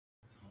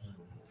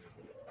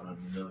I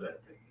know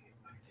that thing.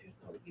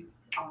 You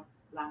are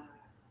live.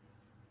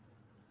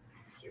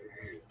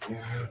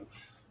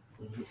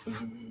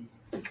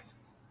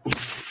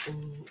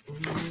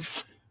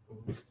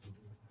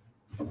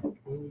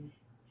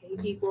 Hey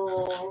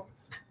people,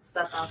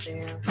 stuff out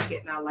there,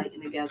 getting our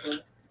lighting together.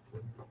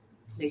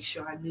 Make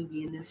sure our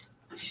Nubianness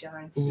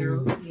shines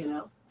through,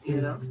 you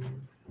know.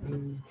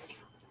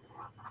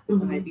 It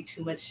might be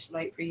too much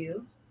light for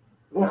you.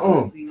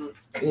 You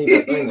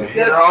get the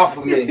head off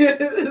of me.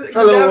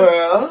 Hello,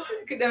 world.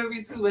 Could never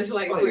be too much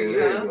light for you,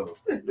 there huh? you go.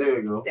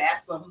 There you go.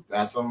 That's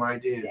some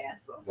right there.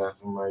 That's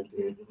some right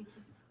there.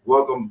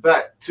 Welcome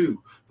back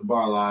to the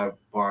Bar Live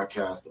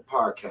Barcast, the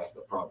podcast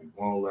that probably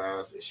won't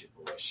last. It's your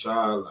boy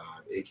Shaw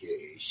Live,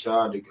 aka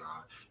Shaw the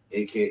God,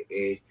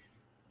 aka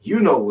you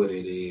know what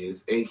it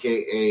is,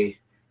 aka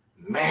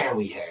man,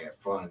 we had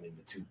fun in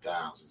the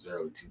 2000s,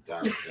 early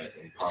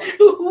 2000s.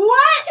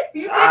 What?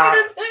 You taking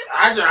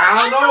I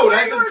don't know.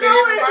 That just came in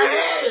my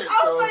head.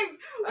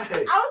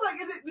 I was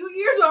like, is it New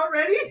Year's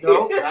already?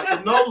 No, that's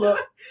a no look.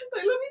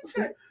 Like, let me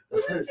check.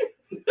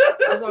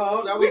 That's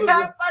all. That was we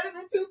had fun in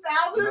the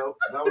 2000s. No,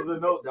 that was a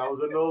no. That was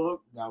a no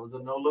look. That was a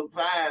no look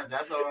pass.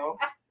 That's all.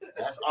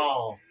 That's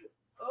all.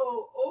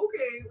 Oh,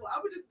 okay. Well,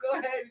 I'm gonna just go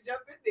ahead and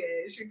jump in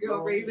there. It's your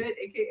girl Raven,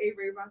 aka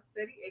Ray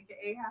Rocksteady,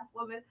 aka half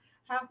woman,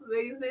 half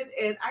amazing,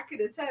 and I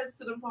can attest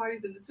to the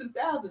parties in the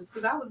 2000s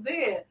because I was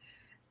there.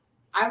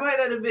 I might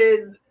not have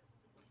been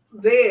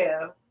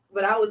there,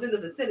 but I was in the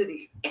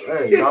vicinity.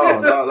 Hey,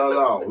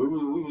 no. We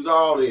was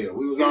all there.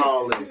 We was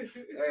all there.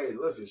 Hey,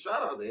 listen,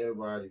 shout out to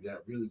everybody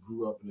that really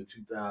grew up in the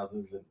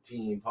 2000s and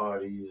teen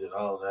parties and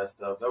all that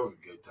stuff. That was a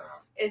good time.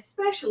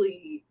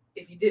 Especially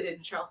if you did it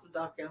in Charleston,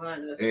 South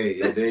Carolina.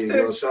 Hey, there you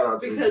go. Shout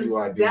out to the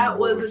GYB. That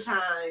boys. was a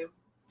time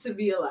to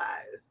be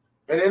alive.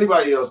 And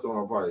anybody else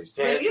throwing parties.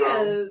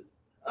 Tantrum.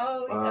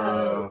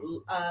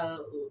 Yeah.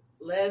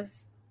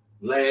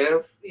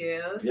 Lev.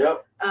 Yeah.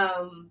 Yep.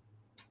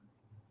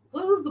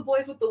 What was the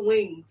boys with the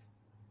wings?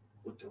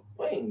 With the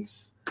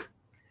wings?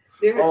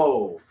 They're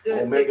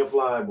Omega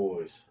Fly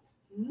Boys.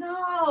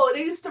 No,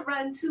 they used to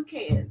run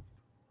Toucan.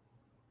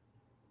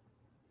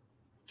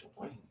 The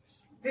wings.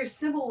 Their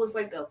symbol was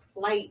like a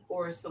flight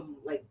or some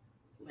like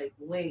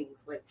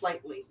wings, like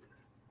flight wings.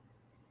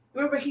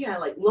 Remember he had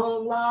like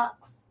long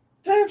locks?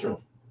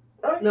 Tantrum.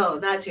 Right? No,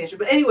 not Tantrum.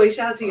 But anyway,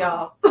 shout out to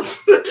y'all.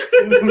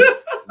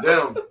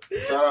 Them.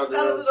 Shout out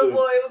to the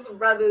boys and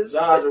brothers.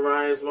 Shout out to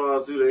Ryan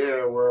Smalls too. They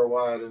had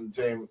Worldwide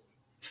Entertainment.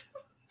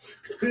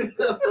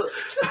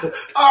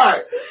 All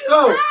right,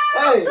 so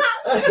hey,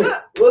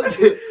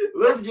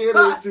 let's get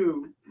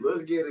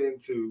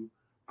into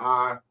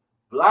our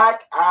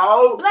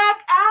blackout.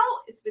 Blackout.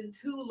 It's been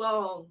too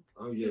long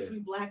since we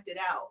blacked it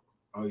out.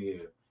 Oh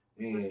yeah.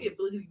 And let's get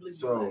blue.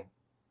 So,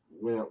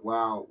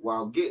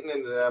 while getting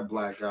into that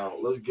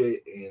blackout, let's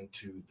get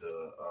into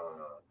the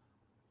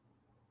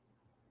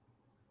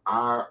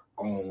our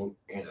own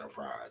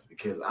enterprise,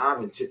 because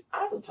I've been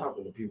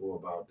talking to people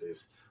about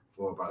this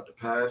for about the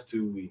past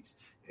 2 weeks.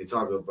 They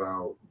talk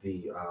about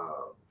the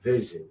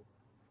vision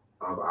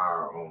of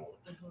our own,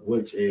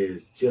 which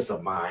is just a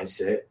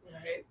mindset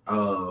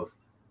of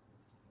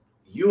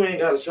you ain't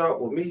got to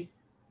shop with me,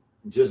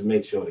 just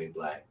make sure they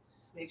black.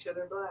 Just make sure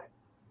they're black.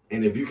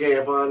 And if you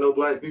can't find no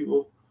black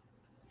people,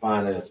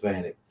 find a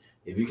Hispanic.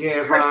 If you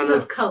can't person find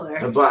of color,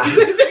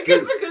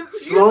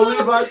 slowly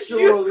but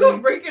surely, you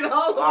break it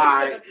all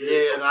right?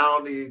 Yeah, and I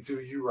don't need to.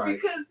 You right?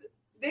 Because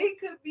they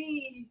could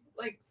be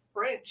like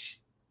French.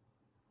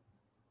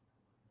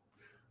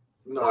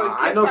 No,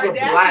 I know some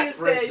black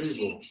French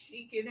people.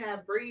 She can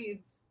have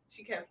braids.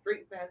 She can have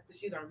straight fast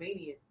because she's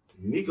Armenian.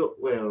 Nico,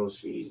 well,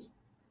 she's.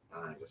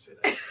 I ain't gonna say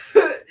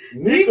that.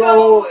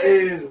 Nico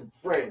is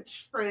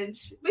French. But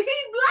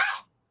he's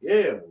black.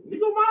 Yeah,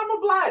 Nico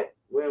mama black.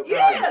 Well,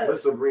 yeah. But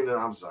Sabrina,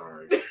 I'm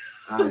sorry.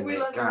 We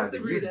love you,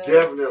 Sabrina. You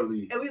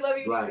definitely and we love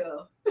you, black.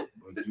 Nico.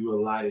 But you a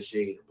lighter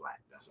shade of black.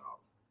 That's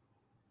all.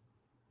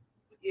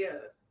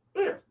 Yeah.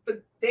 Yeah.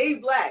 But they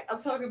black.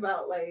 I'm talking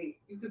about like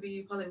you could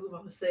be probably what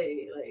I'm gonna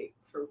say, like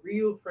for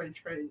real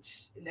French,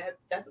 and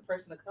that's a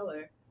person of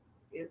color.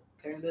 It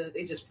kind of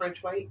they just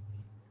French white.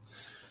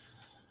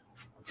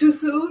 Too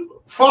soon?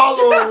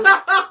 Follow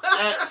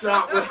at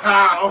Shop with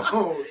Our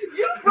Own.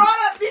 You brought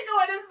up Nico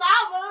and his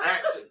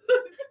mama.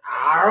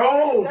 Our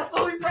Own. That's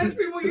only French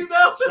people you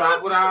know.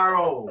 Shop with Our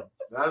Own.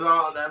 That's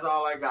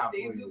all I got they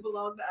for you. They do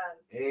belong to us.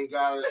 It ain't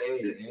gotta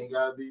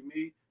be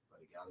me,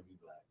 but it gotta be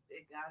black.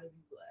 It gotta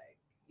be black.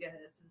 Yes.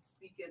 And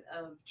speaking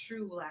of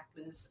true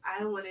blackness,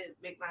 I want to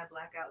make my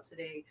blackout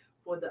today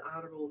for the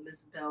Honorable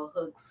Miss Bell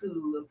Hooks,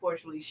 who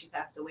unfortunately she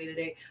passed away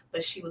today,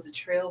 but she was a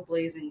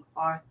trailblazing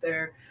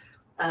author,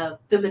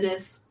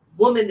 feminist,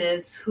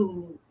 womanist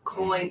who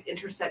coined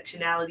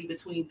intersectionality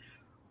between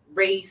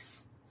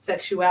race,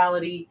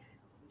 sexuality,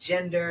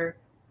 gender,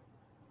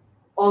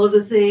 all of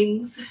the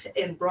things,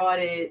 and brought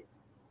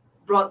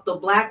the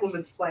black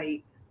woman's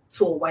plight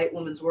to a white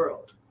woman's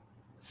world.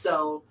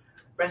 So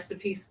rest in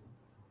peace,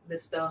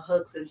 Miss Bell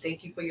Hooks, and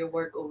thank you for your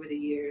work over the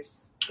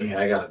years. Yeah,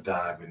 I gotta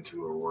dive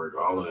into her work.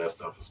 All of that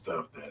stuff is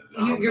stuff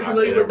that you're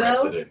familiar with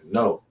Bell? In.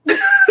 No.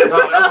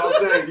 No, that's what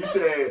I'm saying. You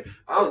said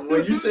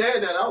when you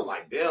said that, I was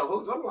like, Bell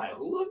Hooks. I'm like,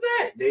 who was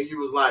that? Then you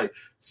was like,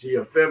 she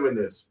a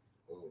feminist.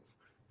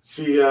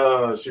 She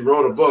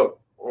wrote a book.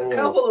 A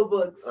couple of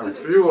books. A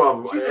few of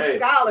them. She's hey, a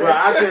scholar. Well,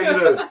 I tell you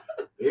this.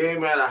 It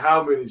ain't matter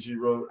how many she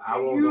wrote. I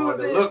won't go in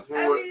to look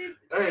for it.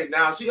 Hey,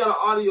 now she got an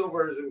audio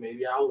version.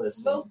 Maybe I'll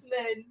listen. Most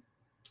men.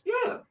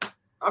 Yeah.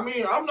 I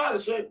mean, I'm not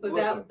ashamed. But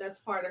that's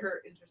part of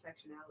her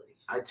intersectionality.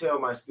 I tell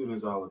my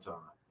students all the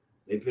time.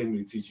 They pay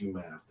me to teach you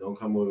math. Don't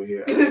come over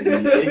here asking me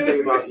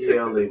anything about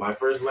ELA. My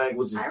first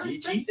language is I Geechee.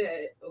 respect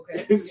that.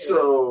 Okay.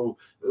 So,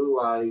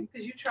 like...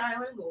 Because you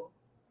trilingual.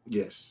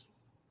 Yes.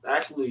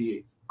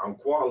 Actually, I'm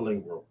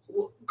quadlingual.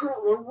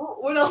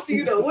 What else do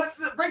you know?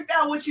 Break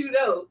down what you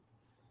know.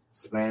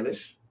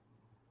 Spanish.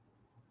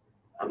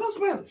 I know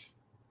Spanish.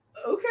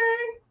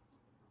 Okay.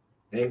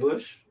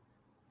 English.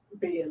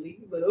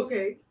 Barely, but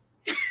okay.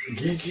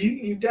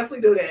 Geechee. You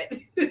definitely know that.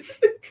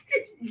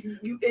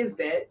 you is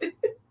that.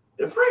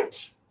 And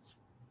French.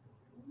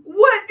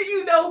 What do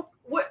you know?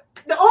 What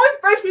the only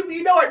French people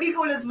you know are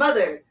Nico and his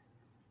mother.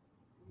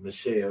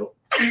 Michelle.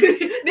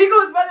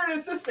 Nico's mother and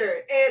his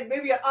sister, and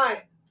maybe an aunt.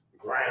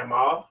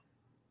 Grandma.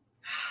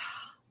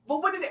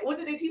 But what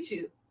did they teach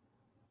you?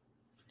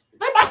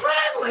 They're my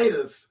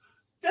translators.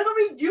 That don't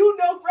mean you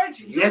know French.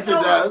 You yes, know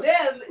it does.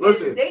 Them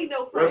listen, and they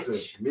know French.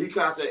 Listen, me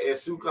casa and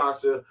su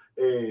casa,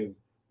 and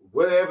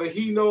whatever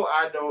he know,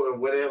 I know,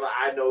 and whatever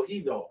I know,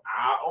 he know.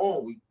 Our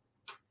own.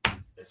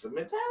 It's a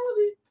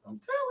mentality. I'm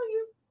telling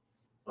you.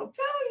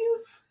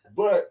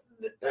 But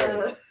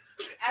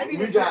I need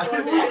we to got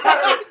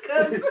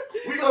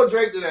we gonna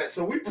drink to that.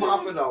 So we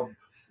popping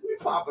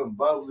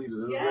bubbly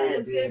to this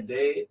lady being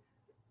dead.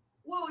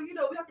 Well, you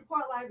know, we have to pour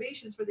out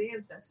libations for the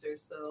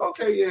ancestors. So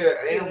okay, yeah,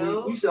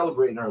 and we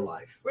celebrating her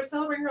life. We're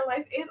celebrating her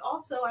life, and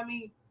also, I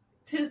mean,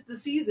 'tis the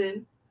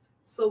season,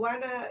 so why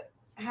not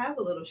have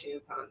a little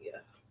champagne?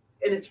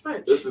 And it's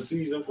French. It's the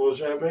season for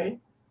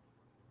champagne.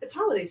 It's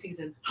holiday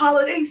season.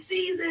 Holiday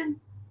season.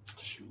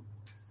 Shoot.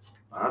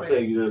 I'll tell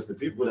you this: the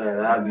people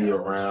that I be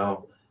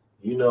around,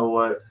 you know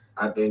what?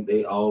 I think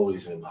they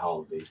always in the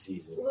holiday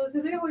season. Well,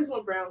 because they always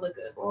want brown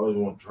liquor. Always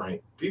want to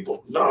drink.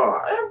 People, no,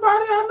 everybody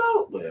I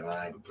know. Well, I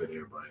ain't gonna put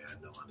everybody I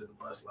know under the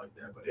bus like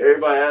that. But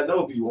everybody I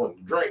know be wanting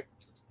to drink.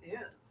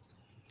 Yeah.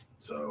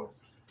 So,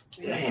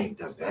 dang,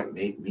 does that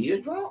make me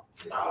a drunk?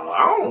 No,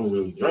 I don't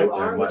really drink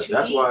that much.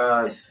 That's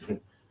why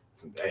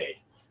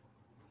hey,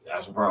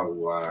 that's probably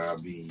why I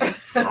be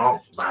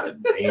drunk by the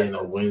end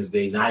of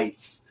Wednesday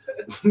nights.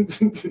 I'm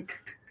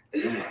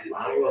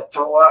gonna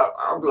throw up.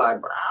 I'm like,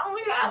 bro, I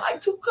only had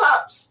like 2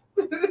 cups.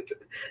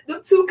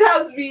 The 2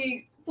 cups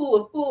be full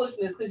of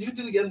foolishness because you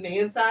do your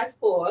man-size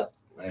pour.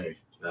 Hey,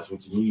 that's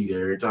what you need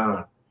every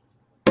time.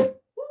 Okay.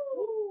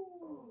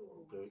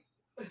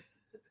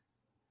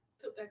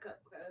 Took that cup,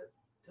 guys.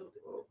 Took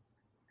it.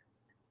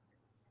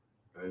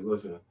 Hey,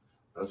 listen,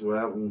 that's what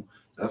happened.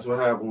 That's what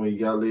happened when you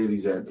got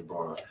ladies at the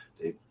bar.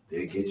 They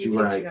get you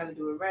right. You gotta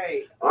do it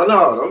right. Oh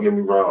no, don't get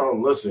me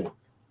wrong. Listen,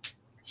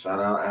 shout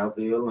out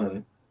Althea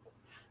Lennon.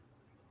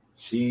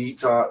 She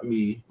taught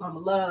me Mama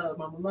love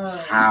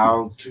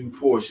how to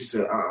pour. She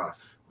said,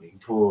 when you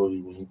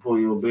pour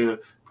your beer,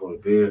 pour the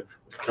beer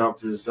with the cup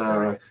to the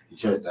side. You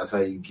check. That's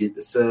how you get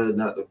the sud,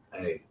 not the.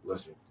 Hey,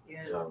 listen.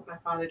 Yeah, so, my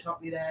father taught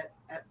me that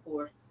at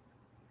 4.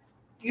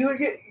 You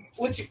get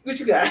what you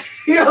got?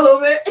 You got a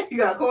little bit. You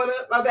got a corner.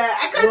 My bad.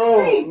 I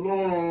couldn't see.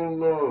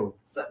 No.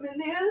 Something in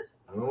there?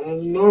 I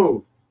don't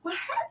know. What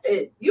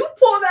happened? You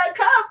pulled that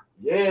cup.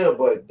 Yeah,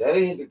 but that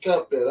ain't the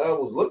cup that I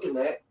was looking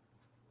at.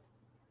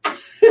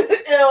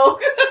 Ew.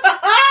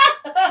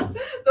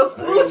 The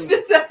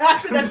foolishness that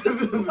happened at the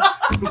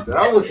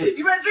that was,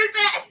 you better drink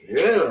that.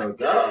 Yeah,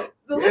 God.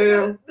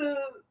 The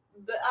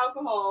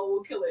alcohol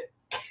will kill it.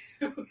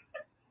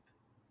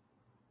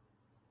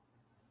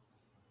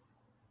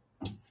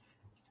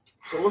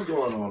 So what's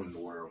going on in the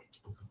world?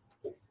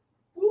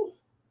 Woo.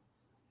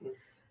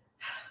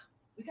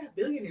 We got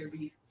billionaire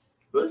beef.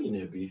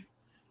 Billionaire beef?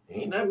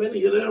 Ain't that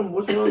many of them.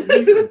 Which one's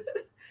beefing?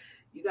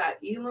 You got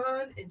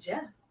Elon and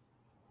Jeff.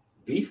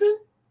 Beefing?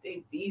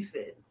 They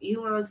beefing.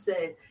 Elon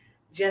said,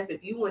 Jeff,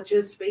 if you want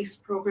your space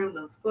program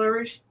to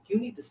flourish, you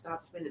need to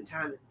stop spending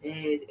time in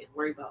bed and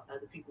worry about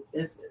other people's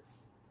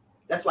business.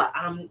 That's why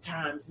I'm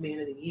Times Man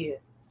of the Year.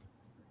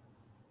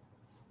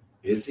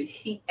 Is he?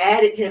 He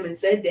added him and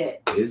said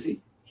that. Is he?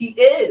 He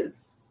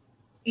is.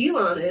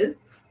 Elon is.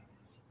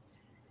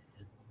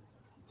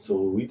 So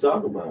what we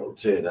talk about,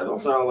 Chad, that don't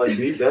sound like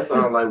beef. That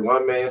sounds like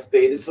one man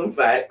stated some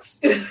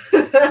facts.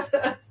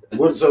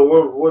 What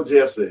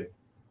Jeff said?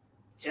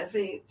 Jeff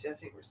ain't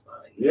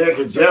responding. Yeah,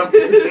 because Jeff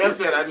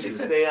said I need to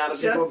stay out of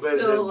people's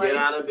business, get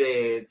out of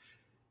bed,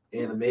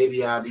 and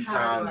maybe I'll be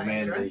Times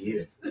Man of the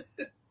Year.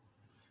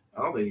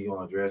 I don't think he's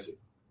gonna address it.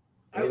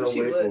 Ain't no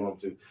way for him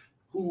to.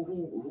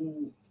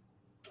 Who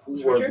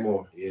works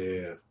more?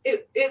 Yeah.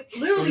 It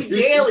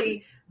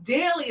literally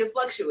daily it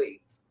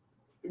fluctuates.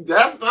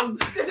 That's some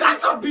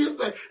beef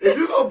thing. If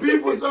you gonna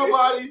beef with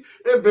somebody,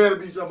 it better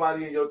be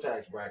somebody in your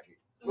tax bracket.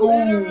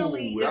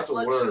 Literally, ooh, that's it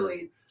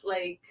fluctuates.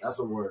 Like that's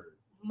a word.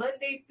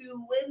 Monday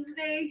through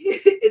Wednesday,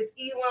 it's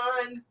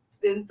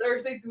then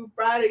Thursday through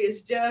Friday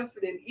is Jeff,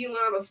 and then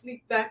Elon will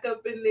sneak back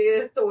up in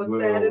there on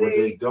Saturday. What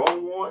they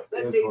don't want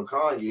is for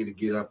Kanye to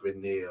get up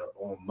in there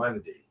on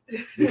Monday.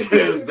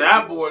 Because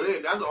that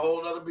boy, that's a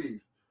whole other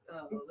beef.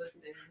 Oh,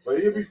 listen. But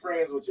he'll be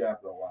friends with you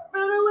after a while.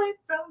 Run away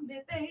from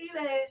me,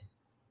 baby.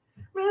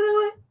 Run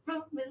away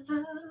from me,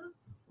 love.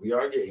 We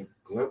are getting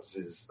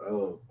glimpses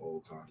of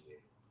old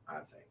Kanye, I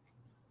think.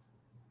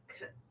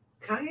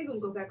 Kanye gonna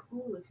go back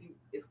fool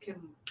if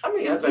Kim. I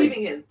mean,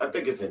 leaving him. I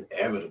think it's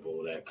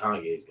inevitable that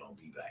Kanye's gonna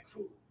be back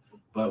fool.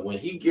 But when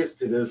he gets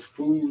to this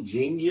fool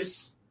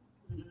genius,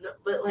 no,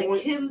 but like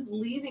point, Kim's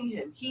leaving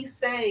him. He's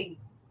saying,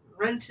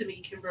 "Run to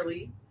me,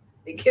 Kimberly,"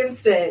 and Kim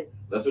said,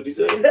 "That's what he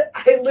said."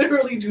 I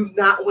literally do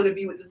not want to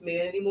be with this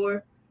man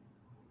anymore.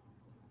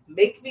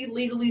 Make me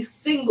legally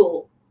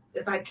single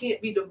if I can't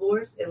be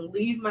divorced, and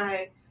leave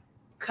my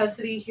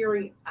custody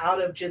hearing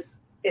out of just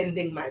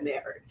ending my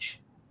marriage.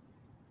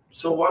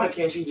 So why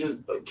can't she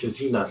just, because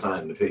he's not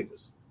signing the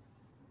papers?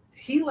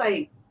 He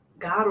like,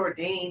 God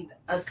ordained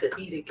us to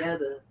be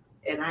together,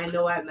 and I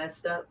know I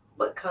messed up,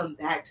 but come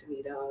back to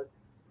me, dog.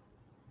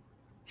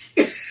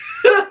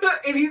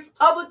 And he's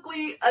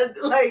publicly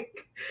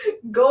like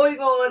going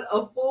on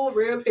a full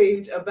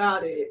rampage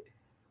about it.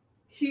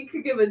 He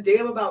could give a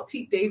damn about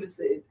Pete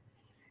Davidson.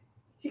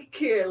 He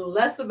cared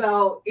less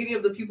about any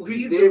of the people.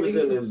 Pete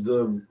Davidson is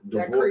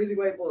that crazy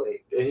white boy,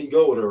 and he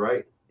go with her,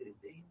 right?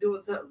 He's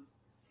doing something.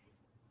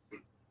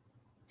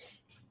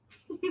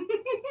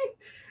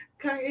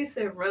 Kanye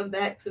said, "Run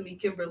back to me,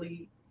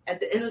 Kimberly," at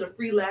the end of the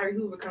Free Larry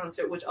Hoover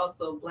concert, which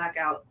also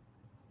Blackout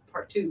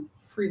Part 2,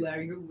 Free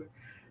Larry Hoover.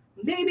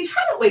 Maybe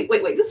wait.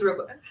 This is real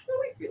quick. How do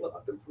we feel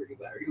about the Free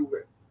Larry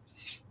Hoover?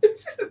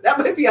 That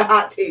might be a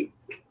hot take.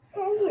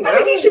 I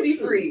think he should be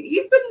free.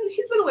 He's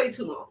been away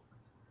too long.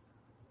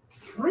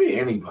 Free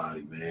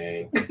anybody,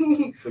 man.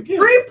 Forget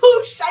free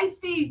Pooh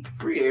Shiesty.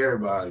 Free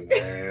everybody,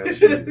 man.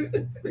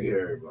 Shoot. Free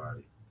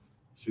everybody.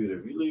 Shoot,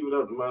 if you leave it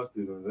up to my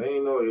students,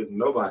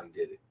 nobody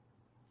did it.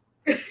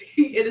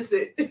 He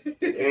innocent.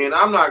 And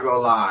I'm not gonna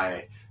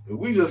lie. If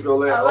we just gonna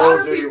let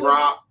OJ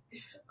rock.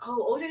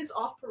 Oh, OJ's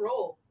off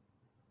parole.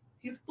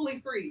 He's fully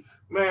free.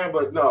 Man,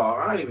 but no,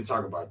 I ain't even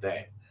talking about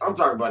that. I'm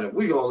talking about if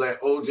we gonna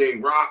let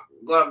OJ rock,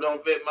 glove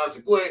don't fit,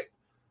 must quit.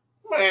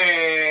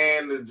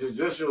 Man, the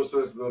judicial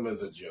system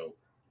is a joke.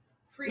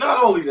 Free,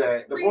 not only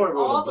that, the boy wrote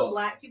all the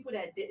black people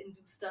that didn't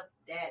do stuff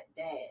that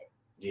bad.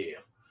 Yeah.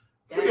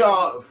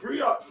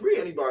 Free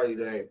anybody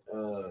that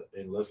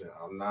and listen,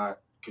 I'm not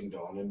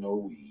condoning no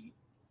weed.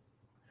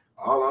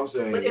 All I'm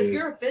saying but if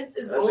your offense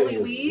is only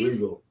weed,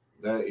 legal.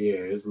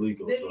 It's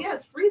legal. Then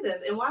yes, free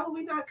them. And why would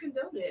we not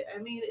condone it? I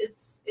mean,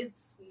 it's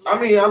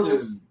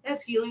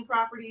has healing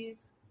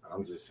properties.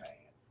 I'm just saying.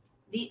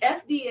 The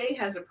FDA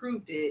has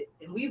approved it,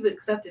 and we've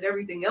accepted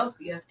everything else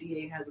the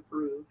FDA has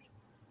approved.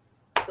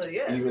 So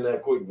yeah. Even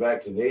that quick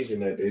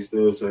vaccination that they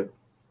still said.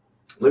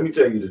 Let me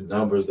tell you the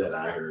numbers that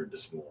I heard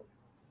this morning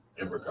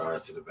in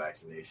regards to the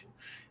vaccination.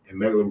 In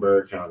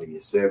Mecklenburg County,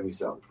 it's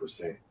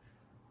 70-something%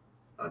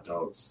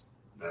 adults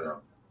that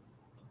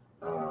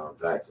are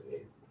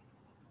vaccinated.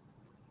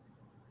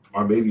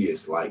 Or maybe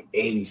it's like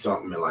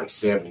 80-something and like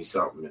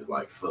 70-something is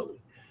like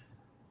fully.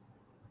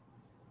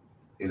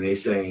 And they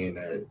saying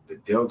that the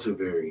Delta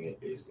variant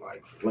is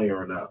like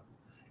flaring up.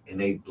 And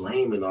they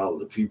blaming all of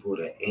the people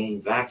that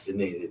ain't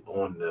vaccinated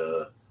on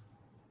the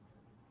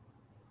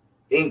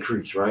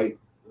increase, right?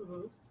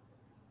 Mm-hmm.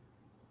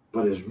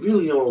 But it's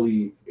really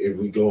only, if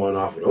we going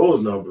off of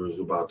those numbers,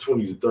 about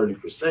 20 to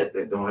 30%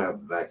 that don't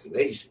have the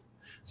vaccination.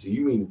 So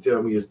you mean to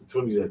tell me it's the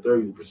 20 to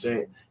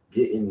 30%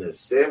 getting the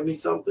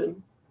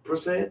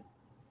 70-something%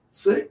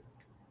 sick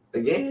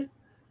again?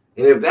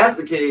 And if that's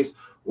the case,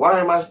 why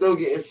am I still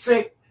getting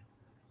sick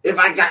if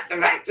I got the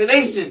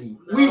vaccination?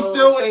 No, we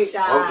still ain't.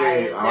 Shai.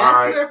 Okay, all that's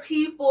right. Where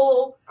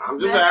people I'm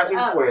just asking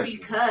questions.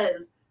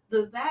 Because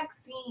the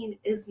vaccine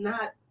is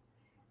not,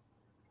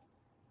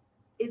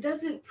 it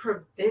doesn't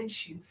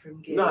prevent you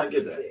from getting sick. No, I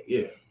get that.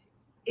 Yeah.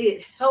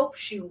 It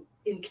helps you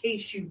in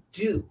case you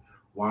do.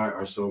 Why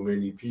are so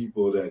many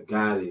people that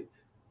got it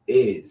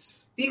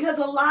is? Because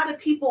a lot of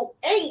people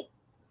ain't.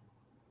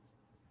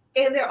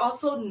 And they're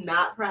also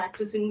not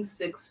practicing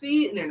 6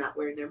 feet, and they're not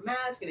wearing their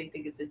mask, and they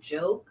think it's a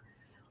joke.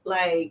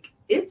 Like,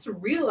 it's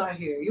real out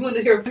here. You want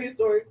to hear a funny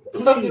story? I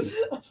was talking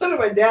to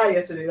my dad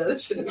yesterday. Now,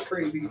 this shit is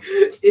crazy.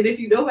 And if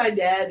you know my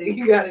dad, then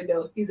you got to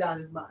know he's out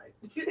of his mind.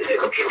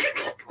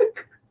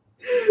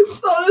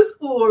 So this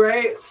fool,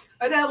 right?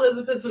 My dad lives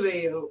in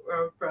Pennsylvania,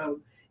 where I'm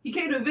from. He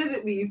came to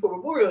visit me for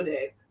Memorial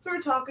Day. So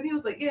we're talking. He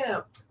was like,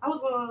 yeah, I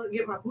was going to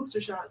get my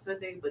booster shot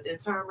Sunday, but then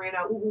time ran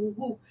out.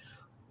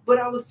 But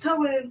I was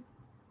telling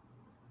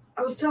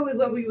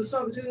whoever he was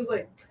talking to, he was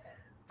like,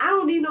 I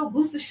don't need no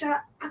booster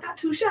shot. I got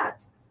 2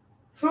 shots.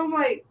 So I'm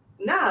like,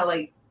 nah,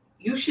 like,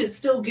 you should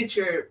still get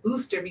your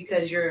booster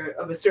because you're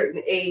of a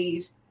certain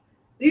age.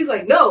 And he's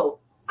like, no,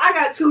 I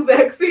got 2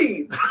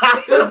 vaccines. So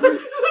I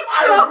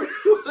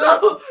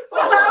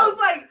was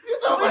like, you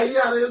talking about he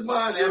out of his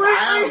mind? Am I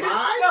out of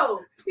mine? No,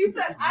 he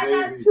said, I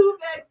got 2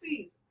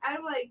 vaccines.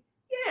 I'm like,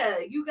 yeah,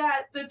 you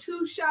got the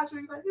 2 shots. He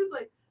was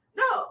like,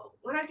 no,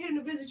 when I came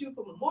to visit you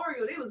for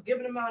Memorial, they was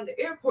giving them out in the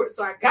airport,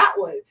 so I got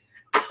one.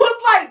 I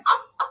was like,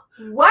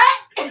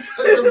 what?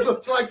 It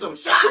looks like some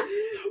shots.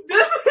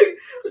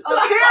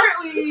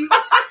 Apparently,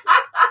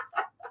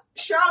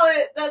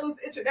 Charlotte Douglas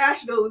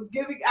International is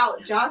giving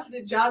out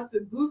Johnson &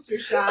 Johnson booster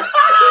shots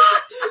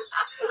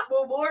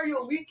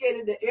Memorial weekend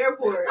in the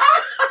airport.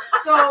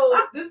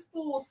 So this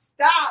fool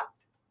stopped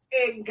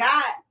and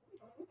got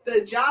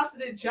the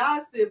Johnson &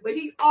 Johnson, but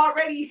he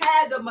already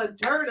had the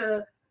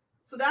Moderna.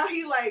 So now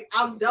he like,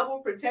 I'm double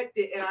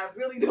protected and I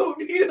really don't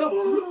need a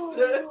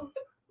booster.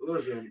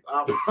 Listen,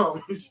 I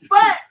promise you.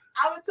 But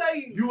I would tell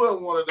you. You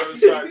wouldn't want another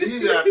shot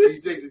either after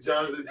you take the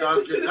Johnson &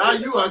 Johnson, because now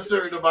you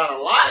uncertain about a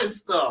lot of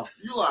stuff.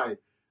 You like,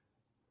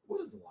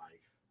 what is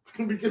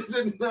life? Because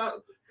then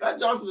that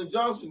Johnson &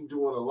 Johnson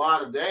doing a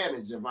lot of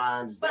damage, if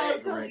I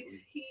understand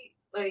correctly.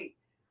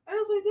 I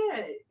was like,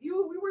 Dad,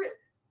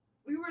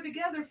 we were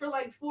together for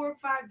like 4 or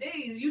 5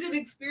 days. You didn't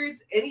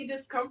experience any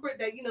discomfort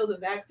that, you know, the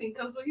vaccine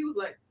comes with. He was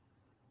like,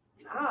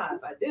 nah,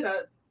 if I did,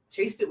 I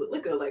chased it with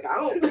liquor. Like, I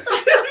don't,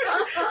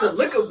 the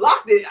liquor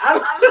blocked it. I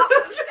was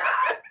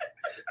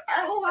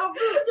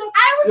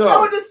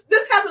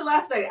this happened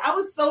last night. I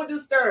was so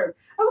disturbed.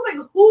 I was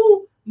like,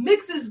 who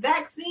mixes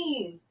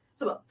vaccines?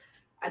 So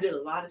I did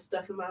a lot of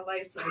stuff in my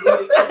life, so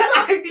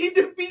I need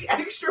to be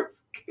extra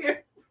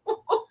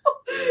careful.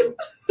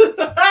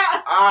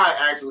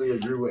 I actually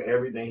agree with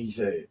everything he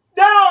said.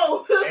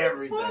 No!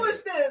 Everything.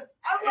 Foolishness.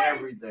 I'm like,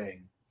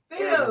 everything.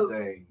 Damn,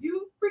 everything.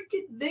 You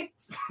freaking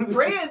mixed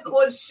brands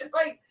on shit.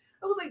 Like,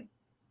 I was like,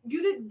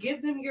 you didn't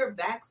give them your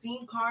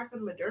vaccine card for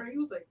the Moderna? He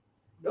was like,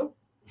 nope.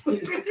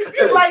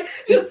 like,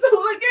 just so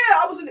like,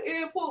 yeah, I was in the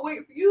airport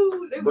waiting for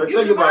you. But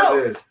think about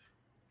this.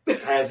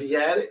 Has he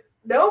had it?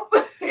 Nope.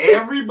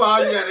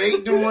 Everybody that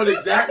ain't doing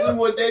exactly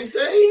what they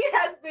say. He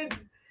has been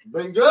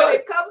good. When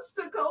it comes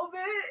to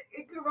COVID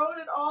and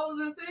Corona and all of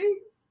the things,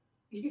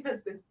 he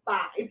has been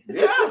fine.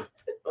 Yeah,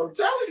 I'm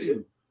telling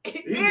you.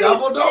 He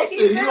double dosed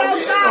it. He don't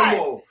get no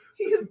more.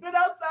 He has been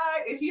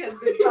outside and he has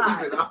been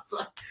fine. Been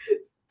outside.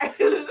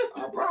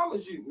 I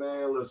promise you,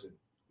 man, listen.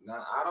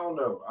 Now, I don't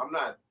know.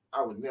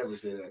 I would never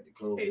say that the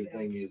COVID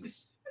thing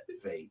is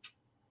fake.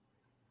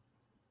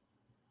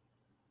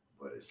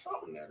 But it's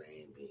something that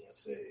ain't being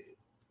said.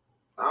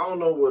 I don't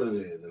know what it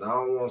is, and I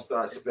don't want to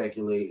start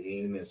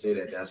speculating and say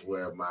that that's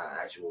where my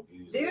actual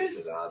views is,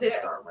 because I'll just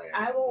start ranting.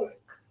 I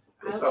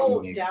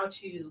won't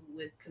doubt you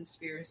with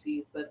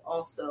conspiracies, but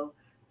also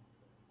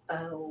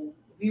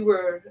we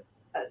were,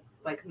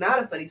 like,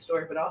 not a funny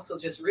story, but also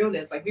just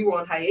realness. Like, we were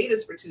on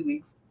hiatus for 2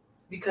 weeks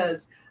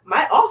because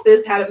my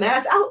office had a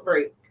mass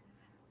outbreak.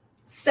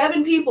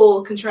 7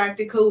 people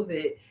contracted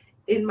COVID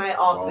in my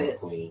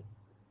office.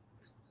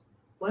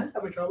 What?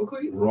 I'm a drama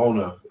queen?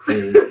 Rona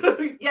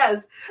queen.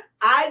 Yes.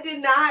 I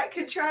did not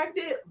contract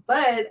it,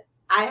 but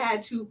I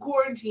had to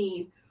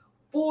quarantine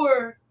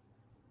for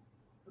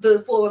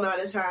the full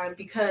amount of time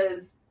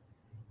because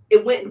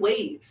it went in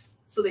waves.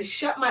 So they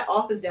shut my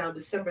office down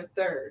December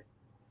 3rd.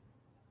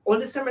 On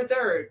December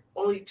 3rd,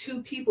 only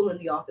 2 people in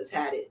the office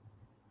had it.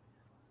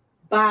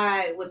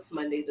 By, what's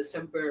Monday,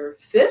 December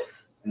 5th?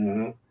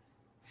 Mm-hmm.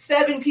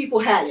 7 people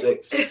had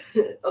 6.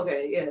 it.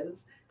 Okay,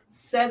 yes.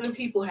 7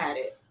 people had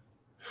it.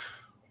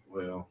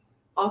 Well,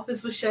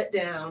 office was shut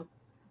down.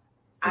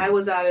 I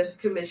was out of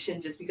commission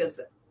just because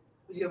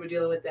we were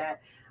dealing with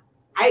that.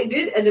 I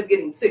did end up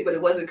getting sick, but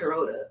it wasn't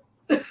Corona.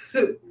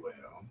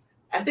 Well,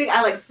 I think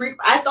I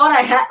I thought I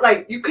had,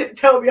 like, you couldn't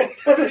tell me I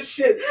had this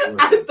shit.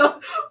 I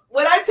thought,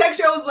 when I text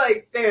you, I was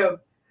like,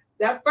 damn,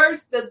 the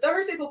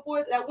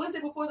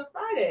Wednesday before the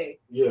Friday.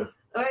 Yeah.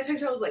 When I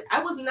text you, I was like,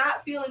 I was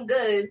not feeling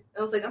good.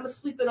 I was like, I'm going to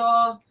sleep it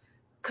off,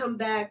 come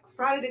back.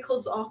 Friday, they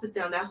closed the office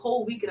down. That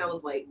whole weekend, I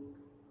was like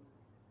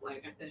I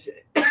got that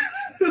shit.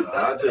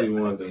 I'll tell you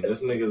one thing.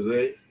 This nigga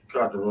Zay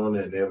caught the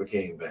Rona and never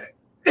came back.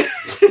 Can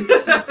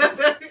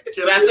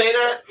I say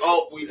that?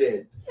 Oh, we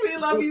did. We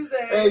love you,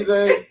 Zay. Hey,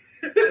 Zay.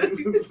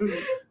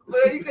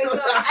 Well, you can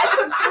tell.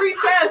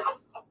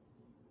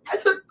 I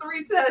took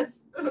 3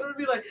 tests. I'm gonna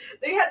be like,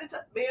 they had to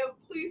tell, ma'am,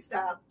 please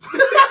stop.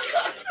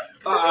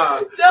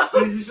 No.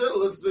 See, you should have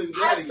listened to your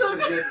daddy. You should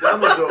have get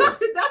double dose.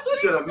 That's what you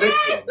should have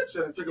mixed them.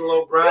 Should have took a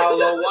little brown, a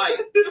little white.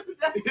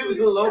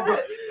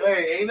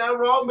 Hey, ain't nothing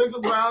wrong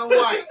mixing brown and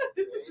white.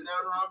 Ain't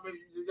nothing wrong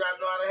mixing. You just gotta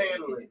know how to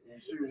handle it.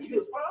 And shoot, he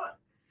was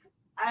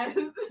fine.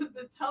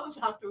 The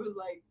teledoctor was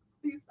like,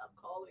 please stop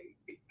calling.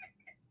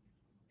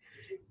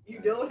 You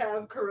don't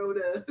have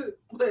Corona,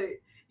 but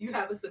you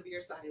have a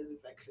severe sinus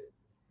infection.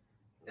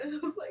 And I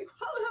was like,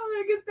 how the hell did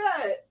I get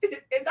that?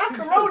 And not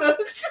Corona.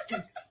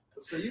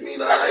 So you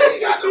mean I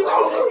ain't got the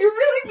Corona? You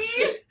really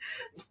mean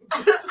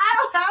I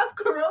don't have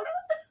Corona?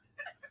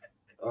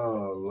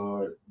 Oh,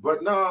 Lord.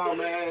 But no,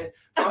 man.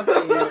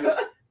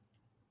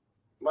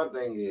 My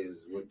thing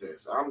is with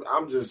this.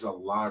 I'm just a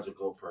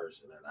logical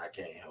person, and I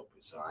can't help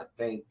it. So I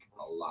think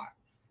a lot.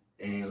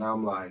 And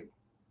I'm like,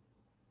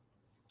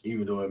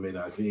 even though it may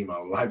not seem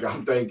like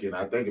I'm thinking,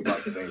 I think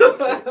about the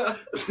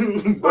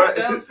things. Smart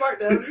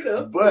down, you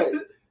know. But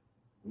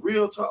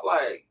real talk,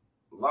 like,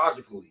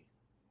 logically,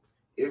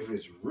 if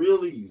it's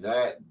really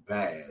that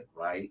bad,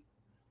 right?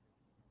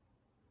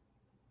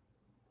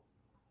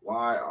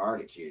 Why are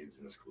the kids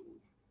in school?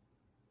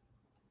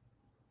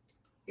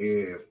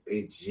 If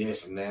it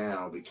just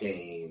now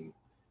became,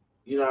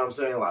 you know what I'm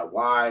saying? Like,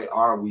 why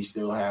are we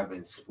still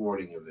having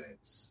sporting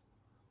events?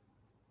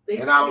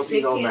 And I don't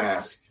see no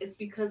mask. It's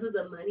because of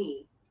the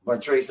money.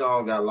 But Trey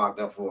Songz got locked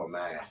up for a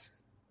mask.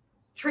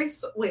 Trey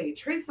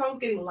Songz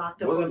getting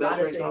locked up for a lot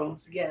of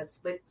things. Yes,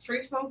 but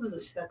Trey Songz is a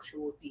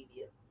sexual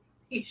deviant.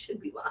 He should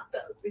be locked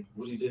up.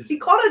 What he did? He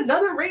caught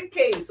another rape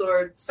case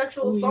or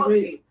sexual assault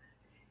case.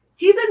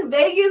 He's in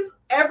Vegas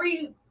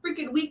every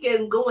freaking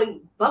weekend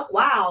going buck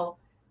wild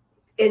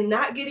and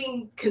not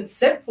getting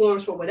consent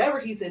forms for whatever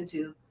he's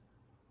into.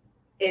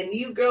 And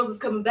these girls is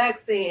coming back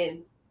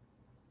saying,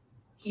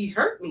 he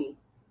hurt me.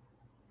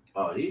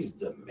 Oh, he's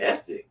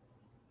domestic.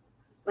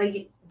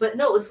 Like, but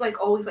no, it's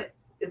like always like,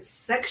 it's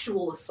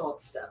sexual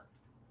assault stuff.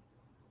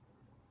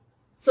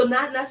 So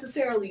not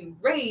necessarily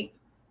rape,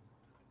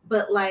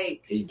 but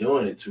like... He's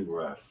doing it too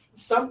rough.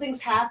 Something's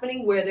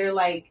happening where they're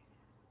like,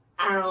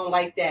 I don't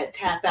like that,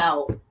 tap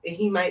out. And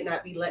he might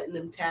not be letting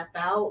them tap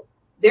out.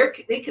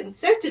 They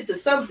consented to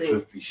something.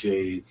 50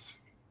 Shades.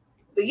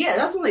 But yeah,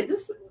 that's what I'm like,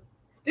 this...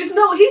 There's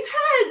no... He's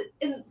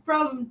had,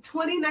 from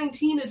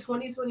 2019 to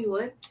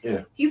 2021,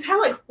 yeah, he's had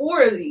like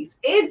 4 of these.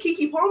 And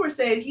Keke Palmer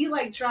said he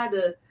like tried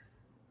to...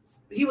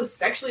 He was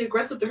sexually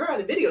aggressive to her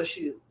on a video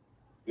shoot.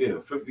 Yeah,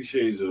 50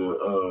 Shades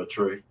of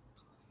Trey.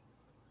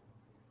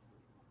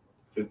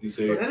 50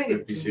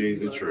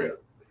 Shades of Trey.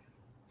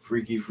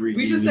 Freaky.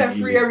 We should say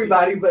free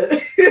everybody, but...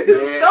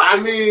 Yeah, I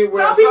mean,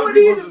 well, some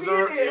people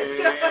deserve it.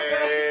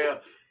 Yeah.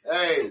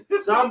 Hey,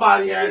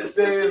 somebody had to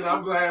say it, and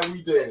I'm glad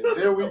we did.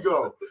 There we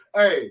go.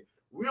 Hey,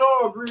 we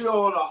all agree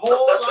on a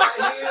whole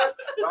lot here,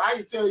 but I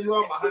can tell you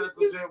I'm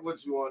 100%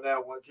 with you on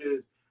that one,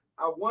 kids.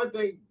 One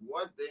thing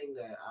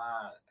that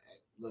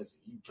listen,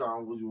 you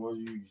call what you want,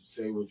 you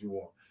say what you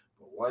want.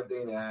 But one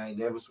thing that I ain't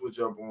never switch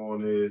up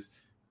on is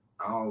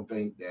I don't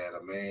think that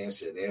a man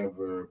should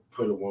ever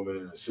put a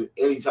woman in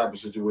any type of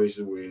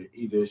situation where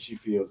either she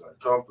feels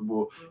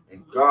uncomfortable,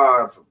 and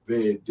God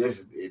forbid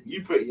if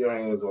you put your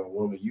hands on a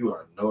woman, you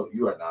are not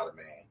a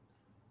man.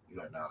 You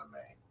are not a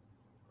man.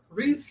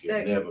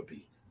 Respect. You never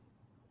be.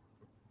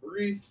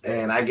 Respect.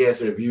 And I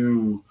guess I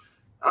don't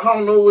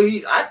know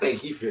I think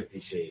he 50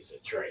 Shades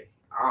of Trey.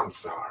 I'm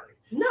sorry.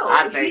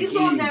 No, he's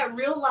on that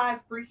real life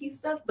freaky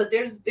stuff, but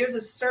there's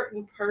a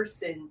certain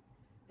person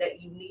that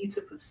you need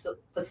to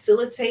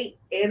facilitate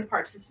and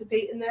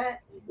participate in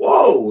that.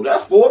 Whoa,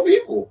 that's 4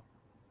 people.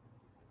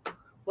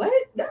 What?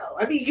 No,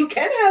 I mean, you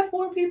can have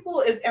 4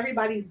 people if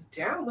everybody's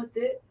down with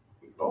it.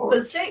 Lord.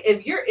 But say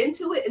if you're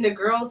into it and the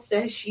girl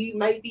says she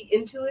might be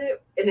into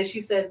it, and then she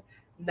says,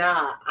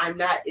 nah, I'm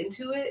not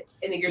into it,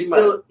 and then you're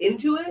still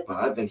into it. But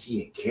I think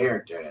he in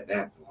character at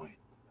that point.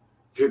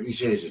 50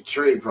 Shades of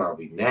Trey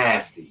probably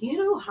nasty. You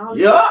know,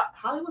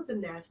 Hollywood's a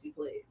nasty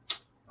place.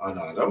 Oh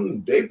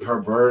no, they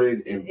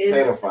perverted and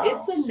pedophiles.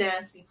 It's a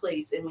nasty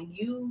place, and when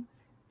you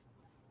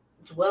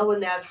dwell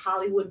in that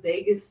Hollywood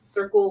Vegas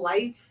circle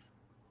life,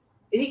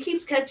 and he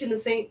keeps catching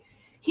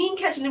he ain't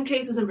catching them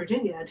cases in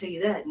Virginia, I tell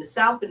you that. In the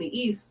South and the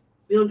East,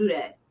 we don't do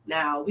that.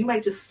 Now, we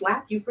might just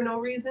slap you for no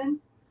reason.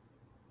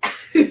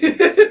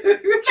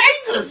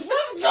 Jesus,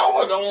 what's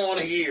going on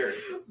here?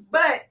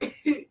 But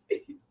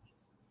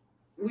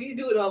we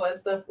doing all that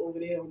stuff over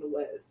there in the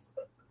West.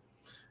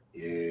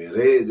 Yeah,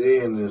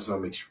 they into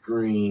some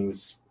extreme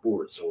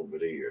sports over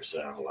there. It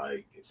sound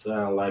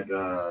like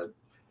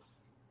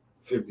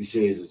 50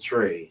 Shades of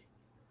Trey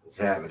is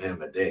having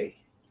him a day.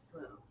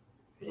 Well,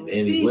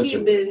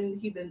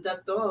 he been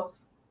ducked off.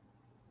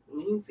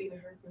 We ain't seen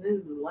her from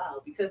him in a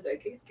while because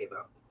that case came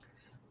out.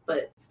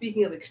 But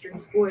speaking of extreme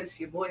sports,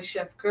 your boy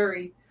Chef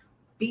Curry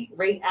beat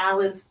Ray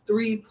Allen's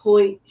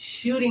 3-point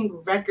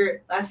shooting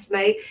record last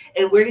night.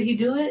 And where did he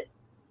do it?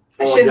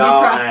 I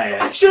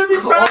shouldn't be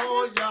proud.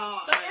 Oh, y'all.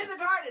 So in the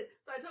Garden.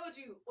 So I told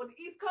you, on the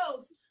East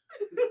Coast.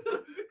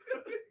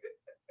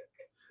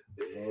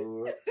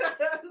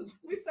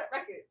 We set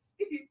records.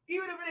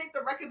 Even if it ain't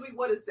the records we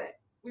want to set,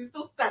 we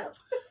still set them.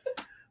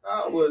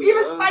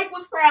 Even Spike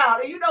was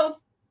proud. And you know,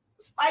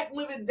 Spike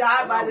live and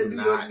die by the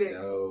New York Knicks.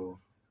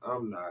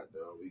 I'm not,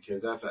 though,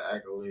 because that's an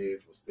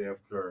accolade for Steph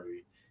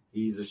Curry.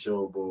 He's a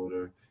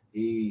showboater. Don't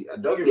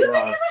get me wrong. You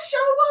think he's a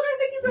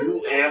showboater?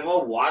 You ever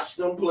watched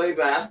him play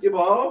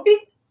basketball? The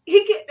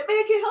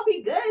man can help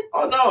be good.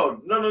 Oh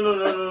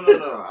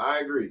no. I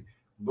agree.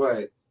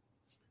 But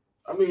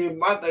I mean,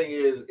 my thing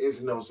is,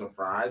 it's no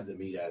surprise to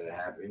me that it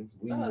happened.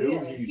 We already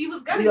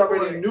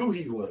knew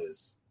he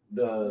was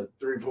the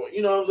 3-point.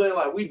 You know what I'm saying?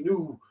 Like we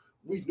knew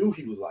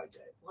he was like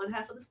that. One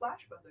half of the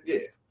Splash Brothers.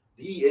 Yeah,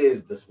 he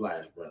is the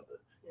Splash Brother.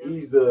 Yeah.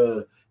 He's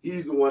the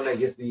one that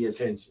gets the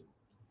attention,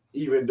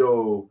 even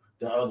though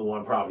the other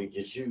one probably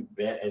can shoot.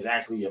 Is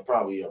actually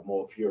probably a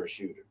more pure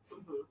shooter.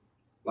 Mm-hmm.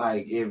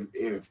 Like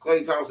if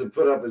Klay Thompson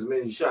put up as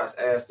many shots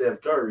as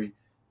Steph Curry,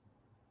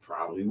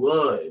 probably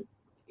would.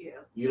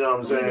 Yeah. You know what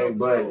I'm saying?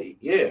 But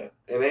yeah,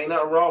 and ain't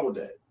nothing wrong with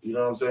that. You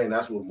know what I'm saying?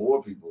 That's what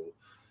more people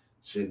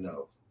should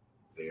know.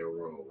 their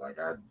role. Like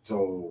I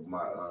told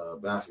my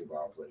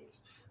basketball players,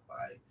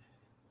 like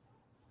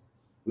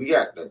we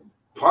got the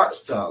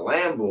parts to a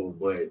Lambo,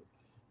 but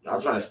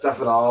y'all trying to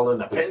stuff it all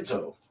in a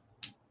Pinto.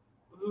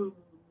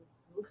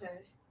 Okay.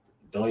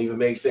 Don't even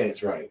make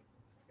sense, right?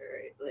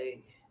 Right,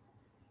 like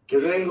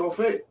because it ain't gonna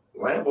fit.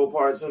 Lambo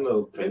parts in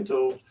the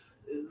Pinto,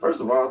 first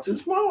of all, too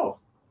small.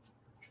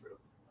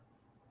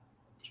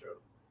 True.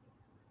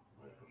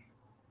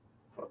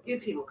 Your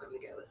team will come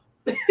together.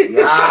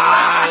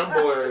 Nah,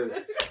 boys,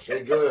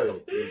 they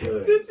good. They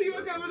good. Your team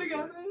will come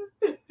together.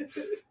 It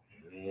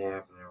ain't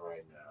happening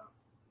right now.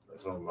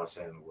 That's on my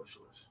Santa wish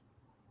list.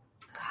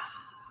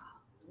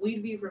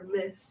 We'd be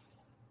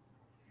remiss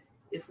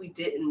if we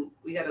didn't.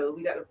 We gotta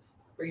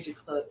raise your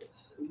club.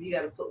 We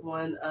gotta put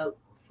one up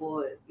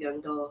for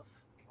Young Dolph.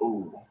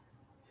 Ooh.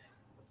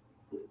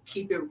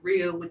 Keep it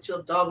real with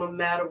your dog no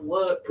matter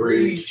what.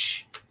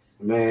 Preach.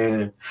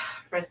 Man.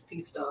 Rest in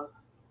peace, dog.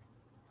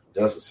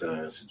 That's a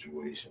sad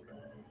situation, man.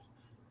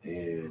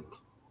 And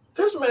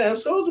this man,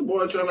 Soulja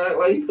Boy, trying to act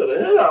like he put a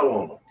head out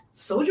on him.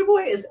 Soulja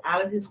Boy is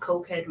out of his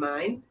cokehead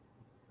mind,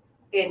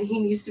 and he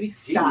needs to be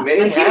stopped. He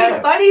He'd be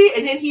funny,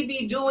 and then he'd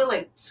be doing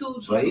like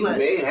too much. He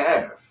may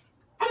have.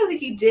 I don't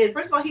think he did.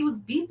 First of all, he was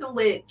beefing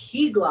with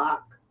Key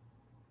Glock.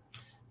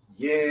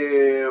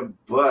 Yeah,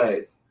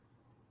 but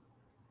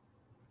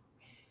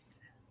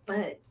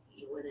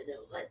you want to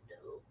know what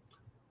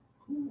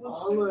though?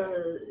 All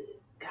of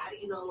God,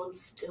 you know, I'm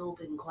still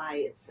been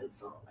quiet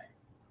since all that.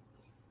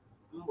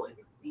 I'm going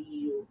to be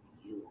you.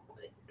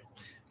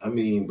 I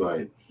mean,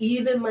 but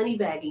even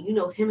Moneybagging, you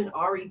know, him and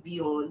Ari be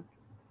on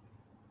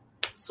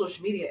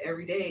social media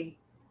every day.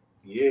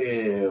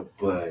 Yeah,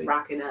 but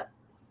rocking up.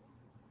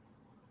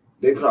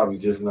 They probably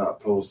just not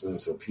posting,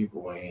 so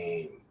people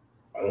ain't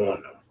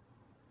on them.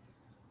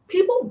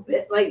 People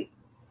like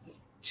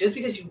just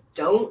because you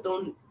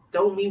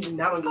don't mean you're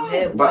not on your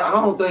head. But I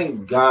don't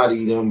think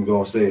Gotti them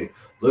gonna say,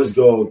 "Let's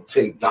go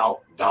take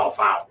Dolph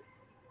out,"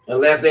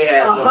 unless they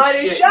have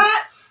 100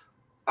 shots.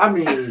 I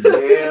mean,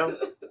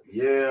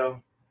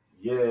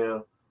 yeah.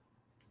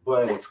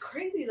 But that's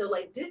crazy though.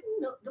 Like,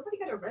 nobody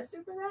got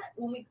arrested for that?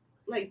 When we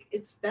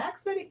it's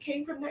facts that it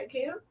came from that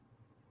camp,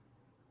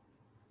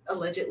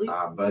 allegedly.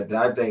 But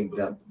I think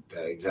that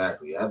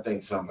exactly. I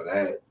think some of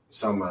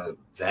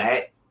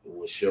that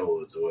will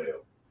show as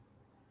well.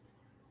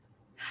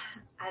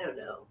 I don't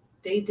know.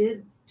 They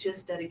did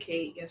just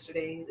dedicate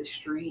yesterday the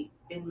street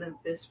in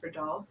Memphis for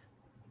Dolph,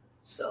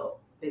 so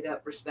big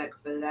up respect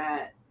for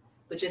that.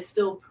 But just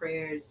still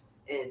prayers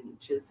and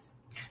just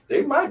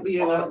they might be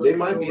under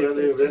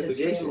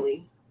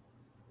investigation.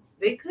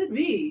 They could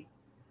be.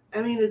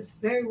 I mean, it's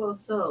very well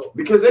so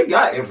because they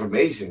got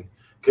information.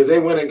 Because they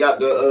went and got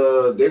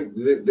the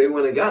they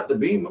went and got the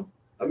Beamer.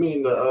 I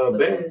mean the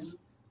Benz.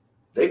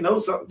 They know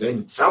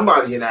something.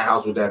 Somebody in that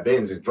house with that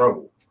Benz in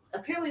trouble.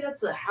 Apparently,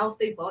 that's a house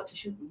they bought to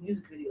shoot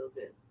music videos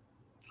in,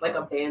 like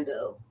a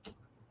bando.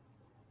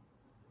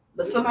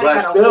 But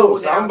somebody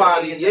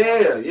somebody's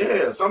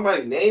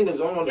name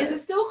is on that. Is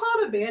it still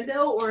called a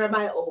bando, or am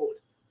I old?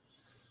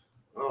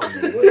 I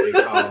don't know what they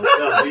call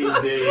stuff these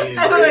days.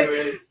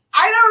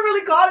 I never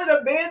really called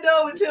it a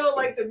bando until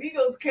the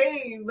Migos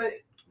came, but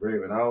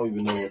Raven, I don't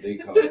even know what they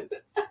call it.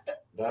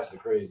 That's the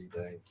crazy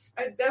thing.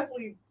 I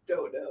definitely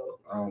don't know.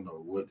 I don't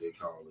know what they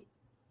call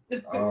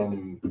it.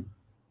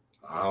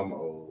 I'm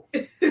old.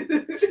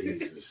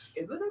 Jesus.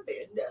 Is it a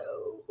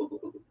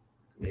bando?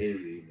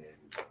 Maybe.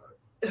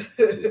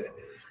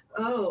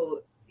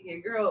 Oh, your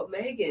girl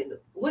Megan.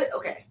 What?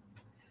 Okay.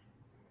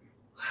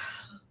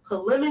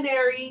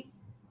 Preliminary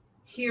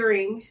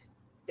hearing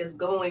is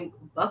going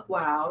buck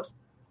wild.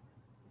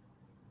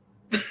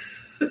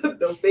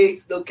 No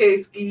face, no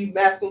case, ski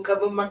mask gonna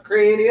cover my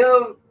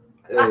cranium.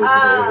 Hey,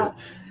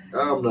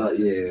 I'm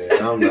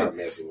not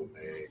messing with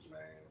Meg,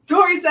 man.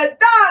 Tori said,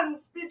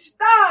 dance, bitch,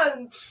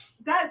 dance.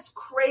 That's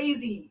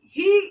crazy.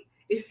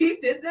 If he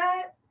did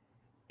that,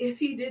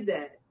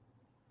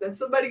 that's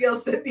somebody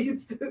else that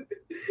needs to,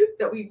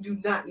 that we do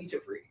not need to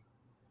free.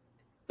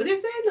 But they're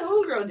saying the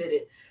homegirl did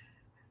it.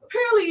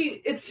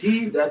 Apparently,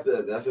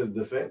 that's his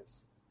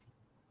defense.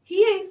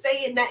 He ain't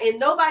saying nothing.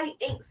 Nobody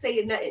ain't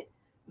saying nothing.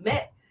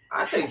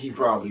 I think he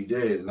probably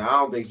did, and I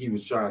don't think he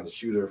was trying to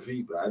shoot her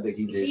feet, but I think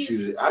he did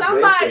shoot it.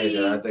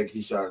 I think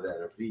he shot it at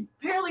her feet.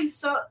 Apparently,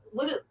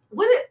 what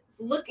it's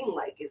looking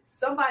like is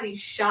somebody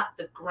shot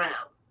the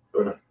ground,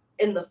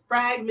 and the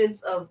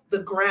fragments of the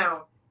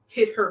ground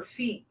hit her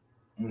feet.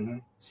 Mm-hmm.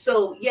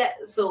 So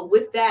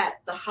with that,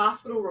 the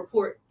hospital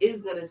report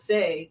is gonna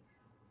say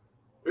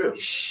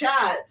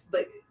shots,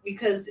 but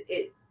because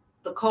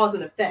the cause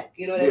and effect,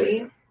 you know what I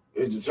mean?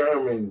 It's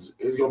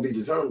going to be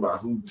determined by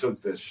who took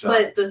the shot.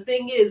 But the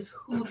thing is,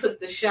 who took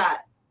the shot,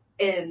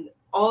 and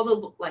all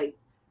the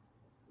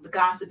the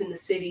gossip in the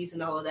cities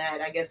and all of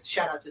that. I guess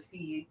shout out to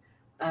Fee.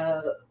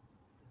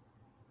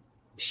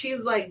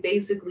 She's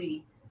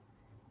basically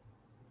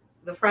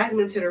the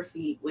fragments hit her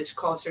feet, which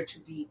caused her to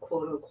be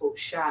quote unquote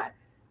shot.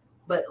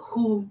 But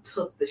who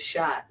took the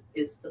shot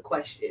is the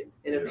question,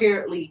 and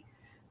apparently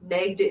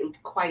Meg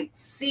didn't quite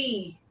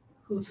see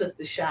who took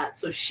the shot,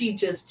 so she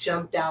just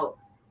jumped out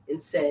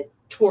and said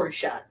Tory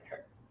shot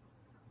her,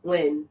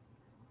 when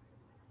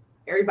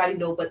everybody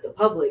know but the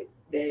public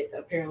that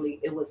apparently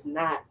it was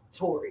not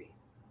Tory.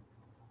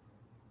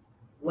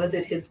 Was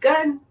it his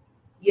gun?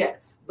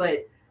 Yes,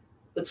 but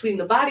between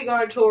the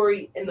bodyguard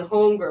Tory and the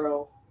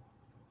homegirl,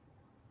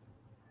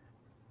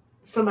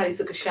 somebody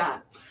took a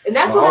shot. And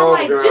that's what I'm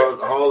like,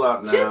 just hold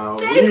up now.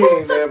 Just We say who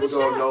ain't took never the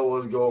gonna shot. know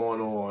what's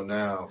going on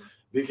now.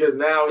 Because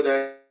now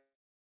that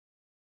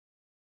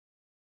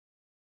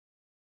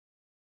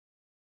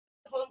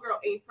homegirl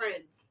ain't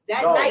friends.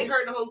 That night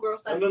her and the homegirl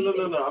started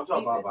beefing. No. I'm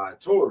talking about by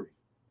Tory.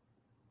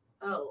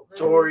 Oh.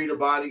 Tory, the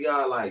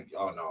bodyguard, like,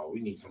 oh no, we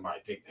need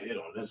somebody to take the hit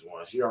on this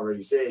one. She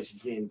already said she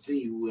can't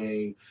see who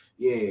ain't.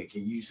 Yeah,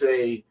 can you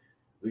say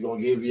we're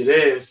gonna give you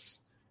this?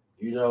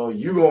 You know,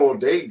 you gonna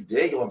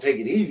they gonna take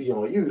it easy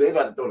on you. They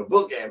about to throw the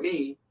book at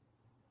me.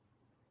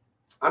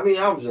 I mean,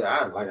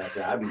 like I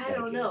said, I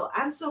don't know.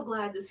 I'm so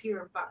glad this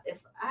hearing. If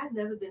I've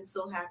never been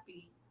so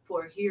happy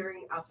for a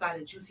hearing outside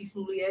of Juicy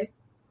Smollett.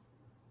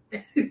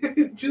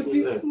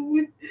 Juicy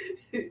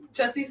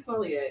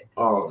Smollett.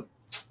 Oh.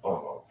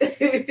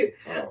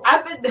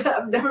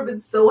 I've never been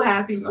so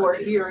happy for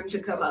a hearing to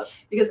come up,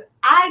 because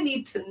I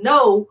need to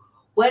know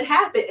what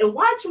happened, and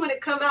watch when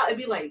it come out and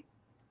be like,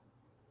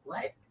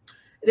 what?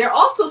 They're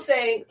also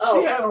saying,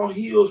 she had on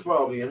heels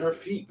probably, and her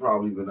feet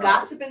probably been out.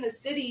 Gossip in the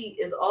City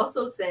is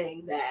also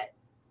saying that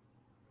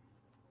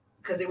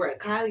because they were at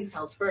Kylie's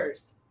house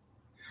first,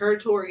 her,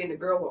 Tory, and the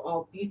girl were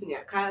all beefing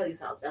at Kylie's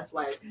house. That's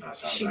why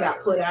she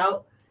got put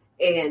out,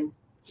 and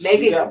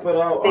Megan got put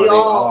out. They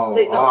all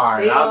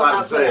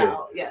got put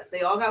out. Yes,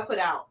 they all got put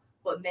out.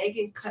 But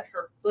Megan cut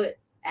her foot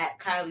at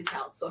Kylie's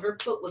house, so her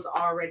foot was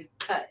already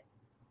cut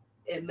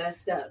and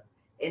messed up.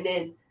 And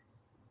then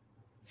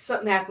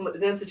something happened with the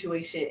gun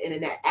situation, and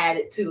then that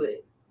added to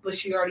it. But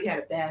she already had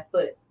a bad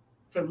foot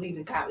from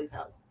leaving Kylie's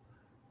house.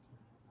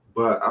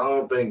 But I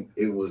don't think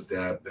it was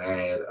that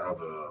bad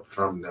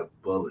from the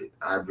bullet.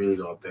 I really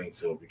don't think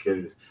so,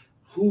 because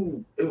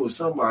it was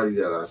somebody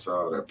that I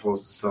saw that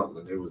posted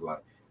something, and it was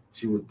like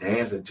she was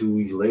dancing 2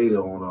 weeks later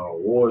on an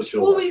award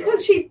show. Well,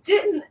 because she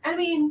didn't. I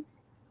mean,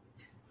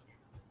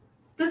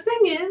 the thing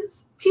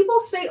is, people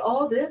say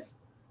all this,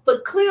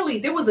 but clearly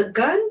there was a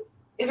gun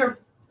in her.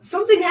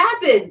 Something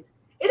happened.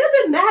 It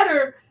doesn't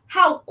matter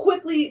how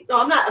quickly.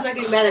 No, I'm not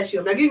getting mad at you.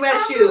 I'm not getting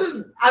mad at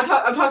you. I'm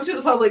talking to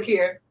the public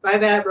here. My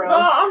bad, bro. No,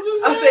 I'm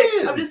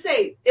just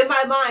saying. In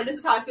my mind, this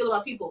is how I feel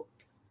about people.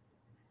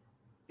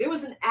 There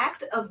was an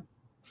act of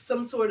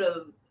some sort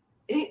of.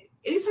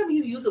 Anytime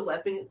you use a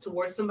weapon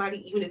towards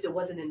somebody, even if it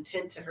wasn't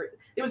intent to hurt,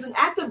 there was an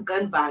act of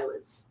gun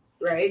violence,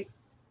 right?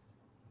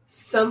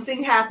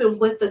 Something happened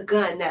with the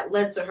gun that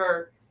led to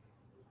her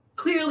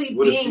clearly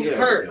being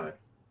hurt.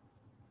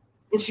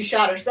 And she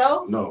shot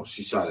herself? No,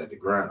 she shot at the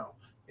ground,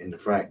 and the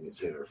fragments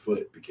hit her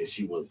foot, because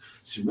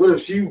what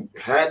if she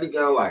had the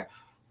gun like,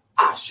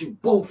 I shoot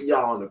both of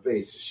y'all in the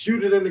face,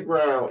 shoot it in the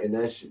ground, and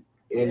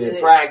then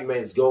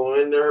fragments go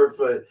into her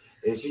foot,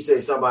 and she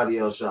say somebody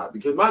else shot.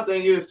 Because my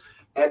thing is,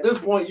 at this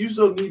point, you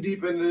so knee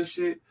deep into this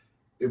shit.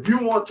 If you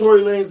want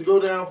Tory Lanez to go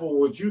down for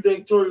what you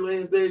think Tory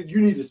Lanez did,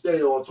 you need to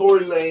stay on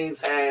Tory Lanez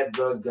had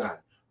the gun.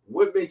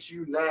 What makes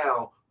you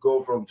now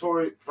go from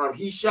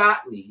he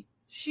shot me?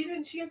 She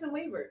hasn't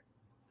wavered.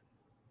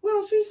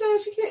 Well, she said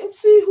she can't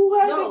see who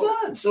had the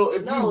gun. So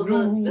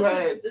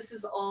if this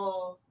is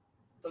all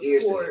the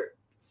court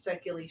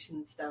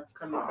speculation stuff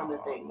coming from the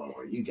thing.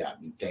 Lord, you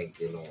got me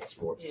thinking on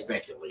sports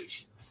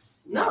speculations.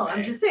 No,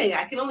 I'm just saying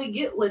I can only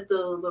get what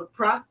the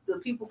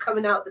people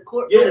coming out the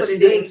court. Yes, she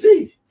didn't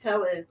see.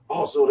 Telling.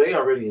 Oh, so they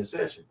already in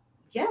session.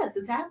 Yes,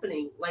 it's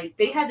happening. Like,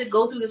 they had to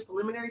go through this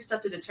preliminary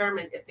stuff to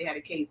determine if they had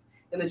a case,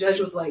 and the judge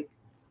was like,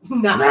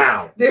 "Nah,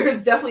 now there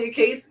is definitely a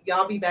case.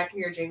 Y'all be back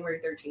here January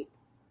 13th."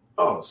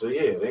 Oh, so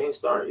yeah, they ain't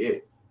started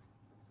yet.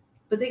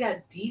 But they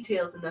got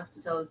details enough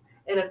to tell us.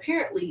 And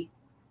apparently,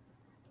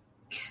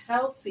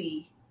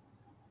 Kelsey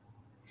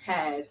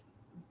had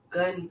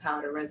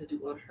gunpowder residue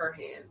on her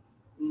hand,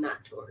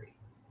 not Tory.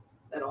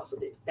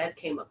 That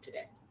came up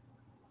today,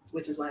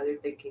 which is why they're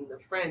thinking the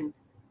friend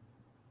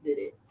did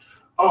it.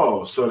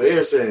 Oh, so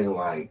they're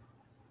saying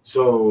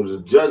so the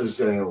judge is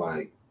saying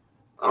I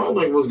don't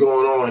think what's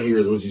going on here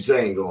is what you're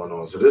saying going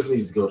on. So this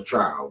needs to go to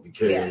trial,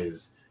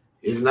 because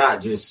it's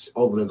not just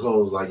open and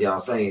close like y'all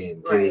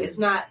saying. Right. It's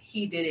not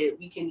he did it.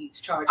 We can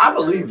each charge. I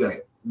believe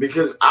that,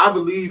 because I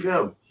believe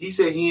him. He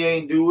said he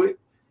ain't do it.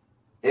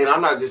 And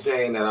I'm not just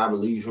saying that I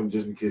believe him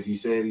just because he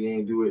said he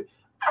ain't do it.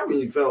 I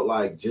really felt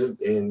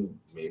and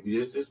maybe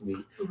it's just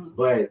me,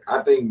 but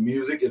I think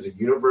music is a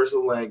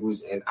universal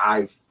language, and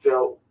I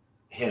felt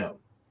him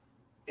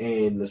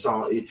in the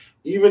song.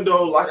 Even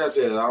though, like I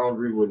said, I don't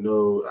agree with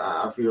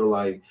I feel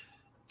like,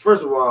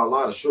 first of all, a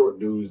lot of short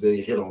dudes, they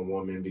hit on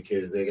women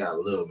because they got a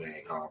little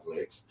man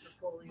complex.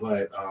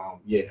 But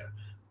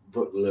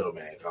but little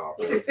man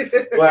complex.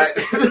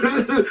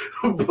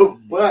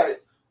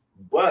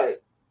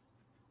 but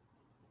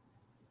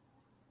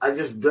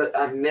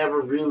I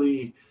never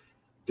really,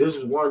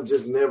 this one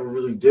just never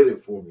really did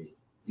it for me.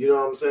 You know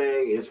what I'm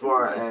saying? As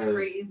far as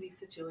crazy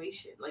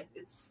situation,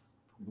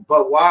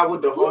 But why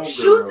would the Who homegirl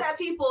shoots at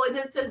people and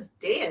then says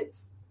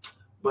dance?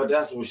 But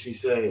that's what she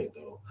said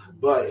though.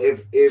 But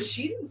if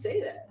she didn't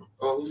say that.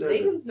 Oh, who said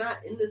Megan's that?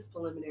 not in this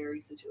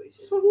preliminary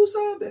situation. So who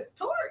said that?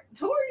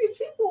 Tory's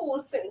people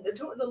was saying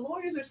the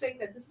lawyers are saying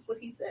that this is what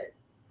he said.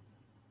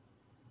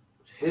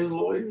 His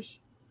lawyers?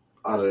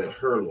 Are they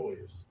her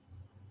lawyers?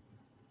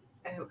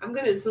 I'm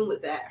gonna assume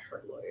with that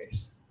her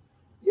lawyers.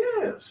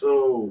 Yeah.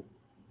 So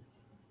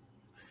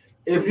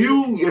if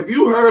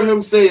you heard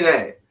him say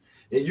that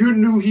and you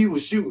knew he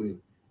was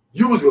shooting,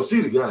 you was gonna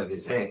see the gun in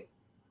his hand.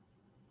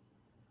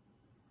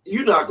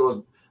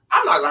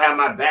 I'm not gonna have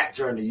my back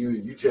turned to you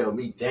and you tell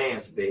me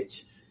dance,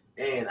 bitch,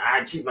 and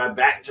I keep my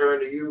back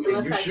turned to you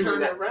and you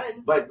shoot at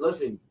run. But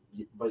listen,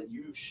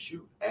 you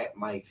shoot at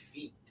my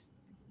feet.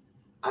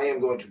 I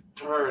am going to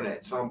turn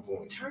at some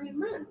point. Turn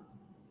and run.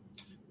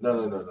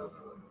 No.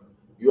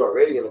 You're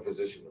already in a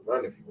position to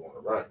run if you want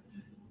to run.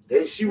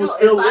 She was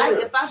still there.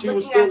 If I'm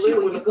looking at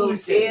you and you go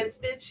dance,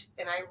 bitch,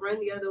 and I run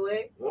the other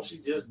way. Won't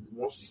she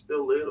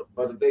still live?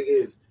 But the thing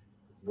is,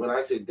 when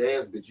I say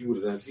dance, bitch, you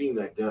would have seen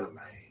that gun in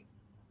my hand.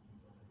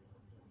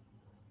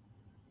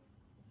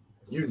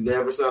 You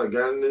never saw the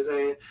gun in his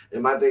hand?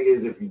 And my thing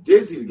is, if you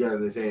did see the gun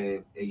in his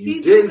hand and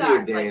you did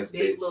hear dance,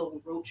 big bitch.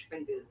 Little roach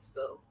fingers,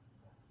 so.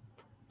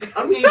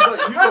 I mean,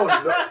 but you don't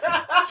know.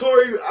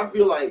 Tory, I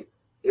feel like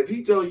if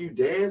he tell you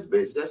dance,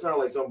 bitch, that sounds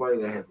like somebody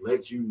that has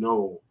let you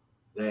know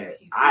that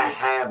I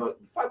have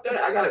fuck that.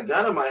 I got a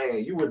gun in my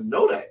hand. You wouldn't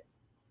know that.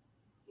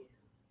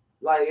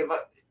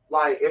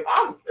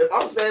 If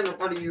I'm standing in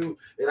front of you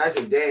and I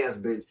say dance,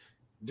 bitch,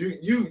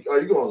 are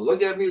you gonna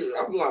look at me?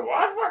 I'm like,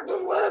 why fuck this?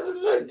 What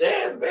is this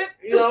dance, bitch?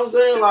 You know what I'm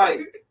saying?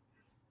 Like,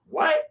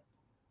 what?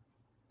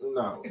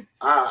 No,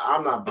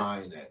 I'm not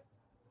buying that.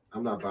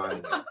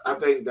 I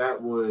think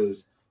that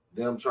was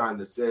them trying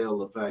to sell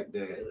the fact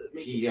that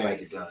he had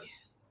the gun.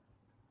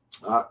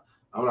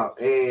 I'm not,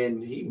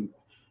 and he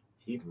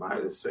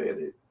might have said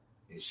it,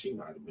 and she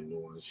might have been the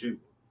one shooting.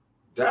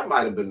 That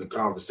might have been the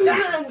conversation.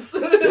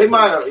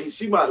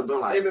 She might have been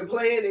like, they've been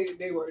playing.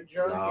 They were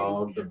drunk.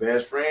 No, the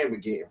best friend was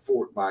getting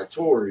fought by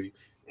Tory,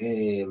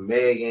 and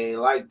Meg ain't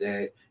like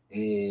that,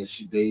 and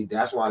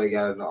that's why they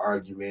got in an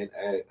argument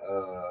at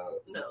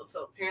No,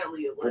 so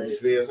apparently it was Britney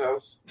Spears'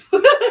 house.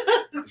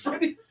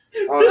 Britney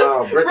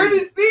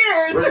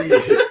Spears.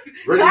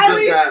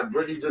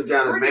 Britney just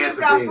got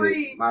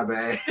emancipated. My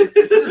bad.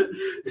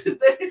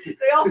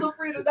 They also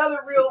freed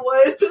another real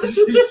one.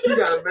 she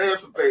got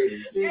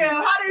emancipated.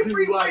 How they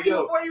free Britney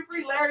before you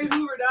free Larry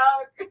Hoover,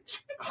 dog?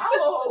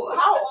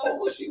 How old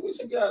was she when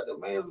she got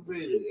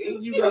emancipated?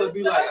 And you gotta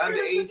be like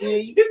under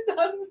 18.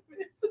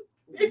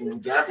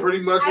 That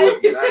pretty much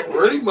what.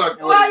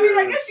 Well, I mean,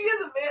 I guess she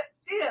is a man.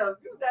 Damn,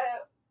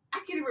 I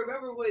can't even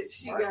remember what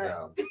she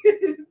got.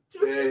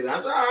 Yeah,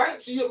 that's all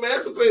right. She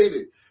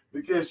emancipated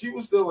because she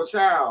was still a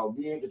child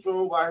being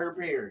controlled by her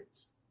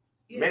parents.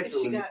 Yeah,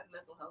 mentally. She got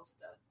mental health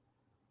stuff.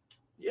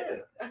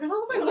 Yeah. I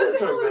was like, what the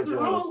hell is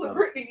wrong with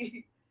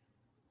Britney?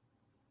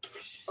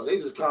 Oh, they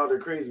just called her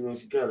crazy when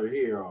she cut her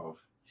hair off.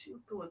 She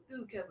was going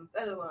through. Kevin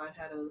Federline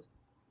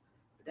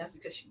but that's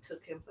because she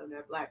took him from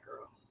that black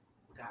girl.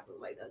 God,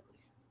 look like ugly.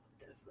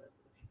 That's ugly.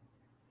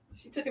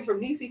 She took him from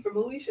Niecy from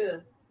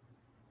Moesha.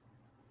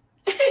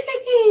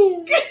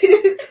 Ooh,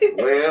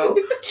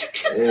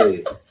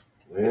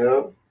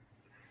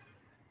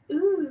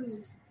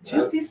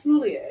 Juicy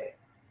Smoulier.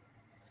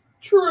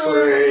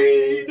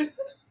 Train.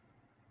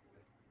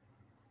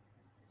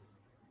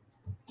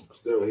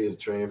 Still hear the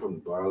train from the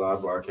Bar Live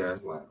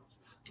Barcast Lounge.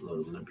 A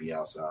little limpy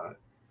outside.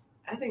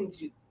 I think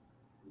I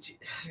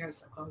gotta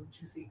stop calling him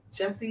Juicy.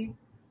 Jesse.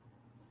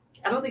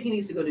 I don't think he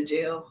needs to go to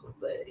jail,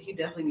 but he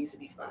definitely needs to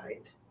be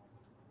fined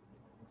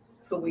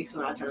for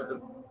wasting our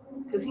time.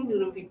 Because he knew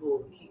them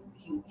people. He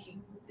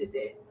did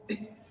that.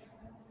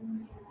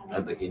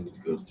 I think he needs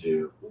to go to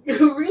jail.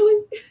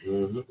 Really?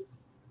 Mm-hmm.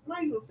 Why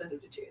are you gonna send him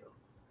to jail?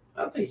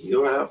 I think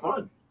he'll have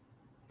fun.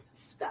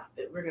 Stop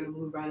it. We're gonna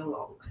move right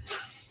along.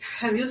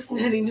 Have you listened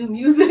to any new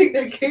music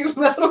that came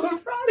out on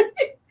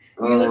Friday?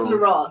 You listen to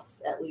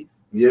Ross, at least.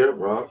 Yeah,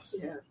 Ross.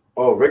 Yeah.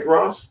 Oh, Rick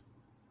Ross?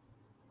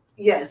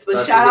 Yes,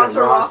 but shout out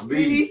to Ross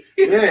B.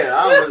 Yeah,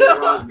 I listen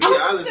to Ross B.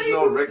 I listen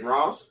to Rick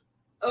Ross.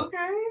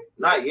 Okay.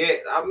 Not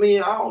yet. I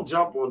mean, I don't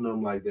jump on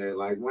them like that.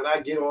 Like, when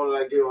I get on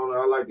it.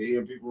 I like to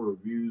hear people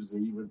reviews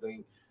and even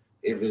think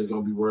if it's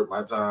going to be worth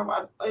my time.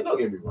 I don't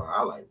get me wrong.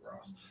 I like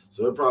Ross.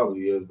 So it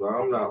probably is, but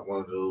I'm not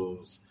one of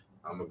those,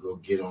 I'm going to go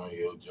get on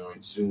your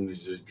joint soon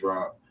as it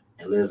drop,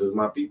 unless it's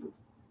my people.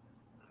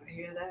 I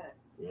hear that.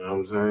 You know what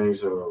I'm saying?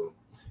 So,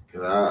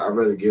 because I'd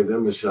rather give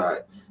them a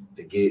shot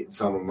to get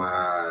some of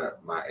my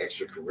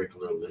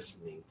extracurricular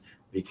listening,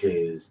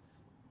 because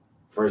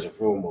first and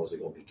foremost,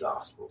 it's going to be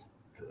gospel.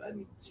 Because I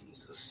need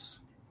Jesus.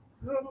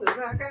 Long as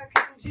I got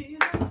Jesus.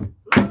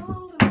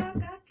 Long as I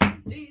got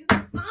Jesus.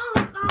 Long as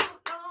I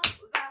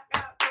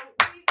got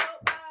nobody.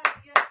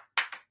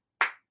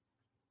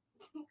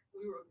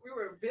 We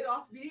were a bit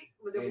off beat,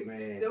 but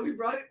then we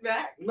brought it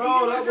back.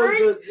 No, that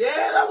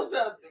was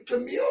the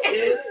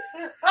communion.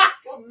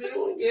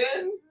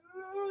 Communion.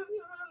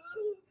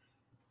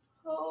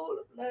 Hold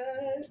the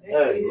line.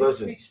 Hey,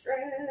 listen.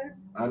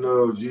 I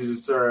know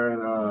Jesus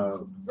turned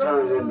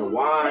it into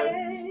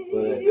wine,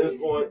 but at this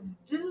point,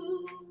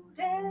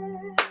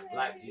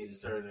 Black Jesus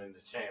turned it into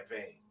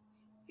champagne.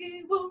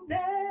 He will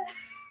never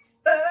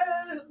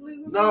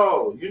lose.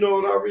 No, you know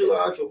what I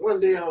realized? One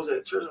day I was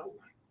at church, I was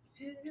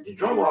like, the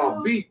drummer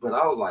off beat, but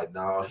I was like,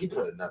 no, he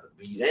put another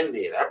beat in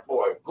there. That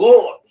boy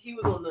good. He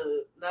was on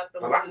not the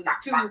 1 and the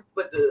 2,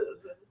 but the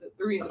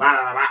 3 and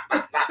the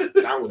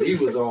That's what he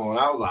was on.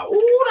 I was like,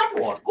 ooh, that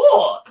boy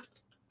good.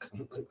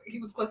 He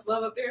was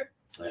Questlove up there.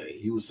 Hey,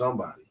 he was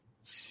somebody.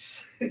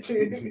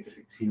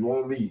 He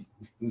won't me.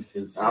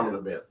 I would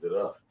have messed it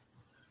up.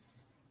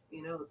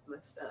 You know, it's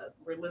messed up.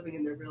 We're living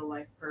in the real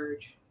life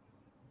purge.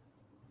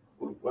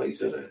 Why you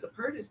say that? The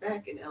purge is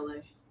back in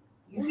LA.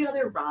 You see how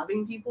they're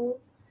robbing people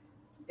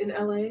in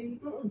LA?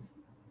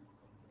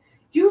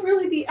 You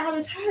really be out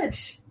of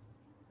touch.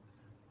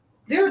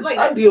 They're like,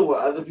 I deal with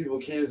other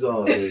people's kids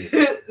all day.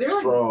 They're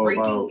like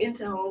breaking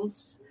into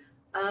homes.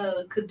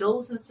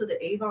 Condolences to the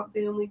Avant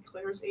family,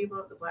 Clarence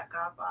Avant, the Black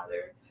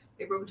Godfather.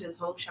 They broke into his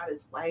home, shot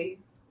his wife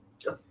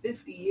of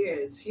 50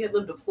 years. She had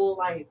lived a full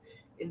life,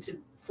 and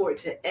for it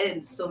to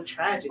end so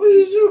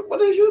tragically. What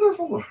they shoot her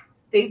for?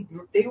 They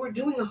were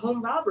doing a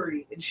home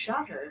robbery and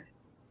shot her.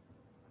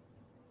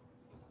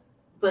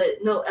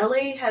 But no,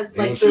 LA has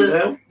like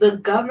the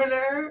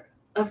governor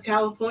of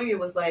California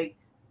was like,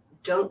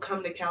 don't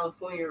come to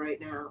California right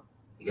now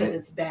because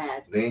it's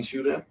bad. They ain't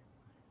shoot her?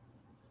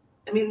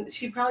 I mean,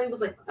 she probably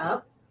was like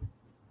up,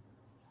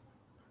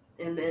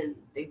 and then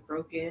they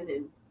broke in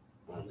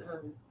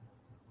and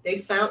they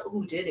found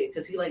who did it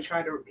because he like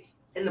tried to,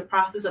 in the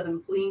process of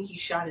him fleeing, he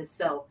shot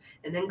himself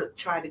and then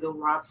tried to go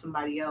rob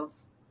somebody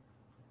else.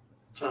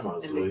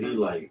 So he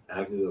like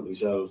accidentally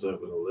shot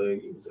himself in the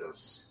leg. He was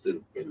just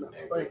stupid. In the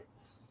foot.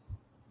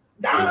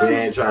 And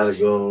then try to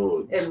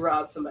go and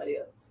rob somebody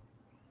else.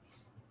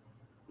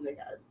 And they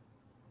got him.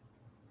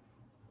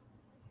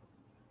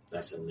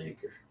 That's a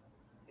nigger.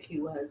 He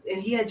was.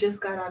 And he had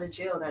just got out of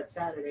jail that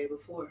Saturday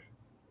before.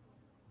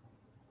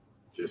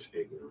 Just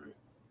ignorant.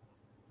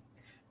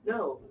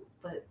 No,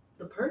 but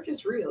the purge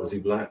is real. Was he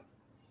black?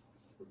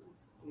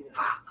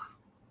 Fuck.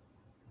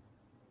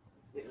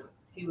 Yeah,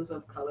 he was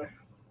of color.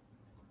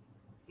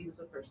 He was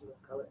a person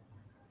of color.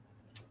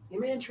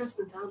 Your man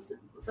Tristan Thompson.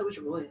 What's up with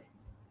your boy?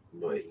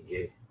 Boy, he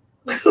gay.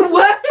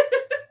 What?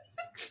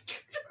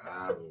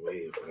 I've been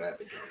waiting for that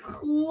to come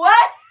out.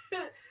 What? No,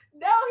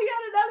 he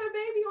had another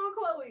baby on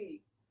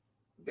Chloe.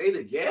 They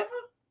together?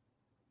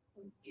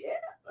 Yeah.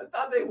 I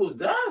thought they was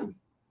done.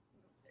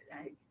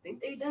 I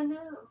think they done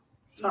now.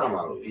 Talking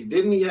about,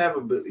 didn't he have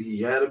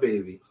he had a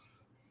baby?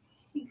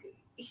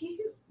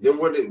 Then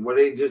were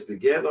they just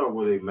together or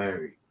were they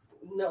married?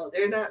 No,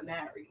 they're not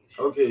married.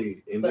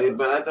 Okay, and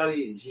but I thought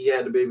he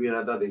had the baby and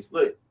I thought they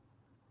split.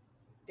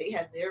 They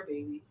had their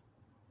baby,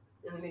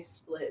 and then they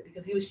split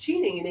because he was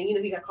cheating, and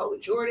then he got caught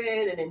with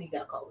Jordan, and then he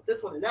got caught with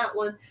this one and that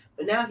one,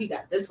 but now he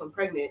got this one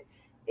pregnant,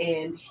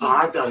 and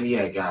I thought he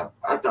had got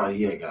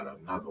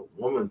another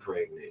woman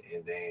pregnant,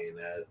 and then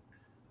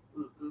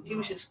he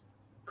was just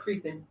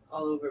creeping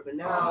all over. But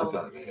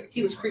now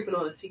he was creeping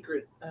on a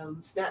secret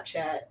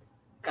Snapchat.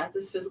 Got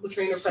this physical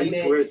trainer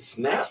pregnant. Secret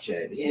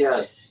Snapchat.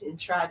 Yeah, and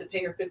tried to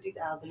pay her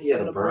 $50,000. He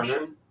had a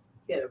burner.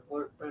 He had a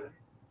burner.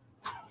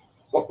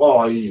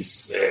 Oh, he's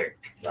sick.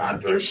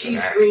 And she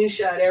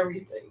screenshot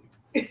everything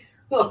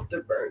off the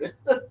burner.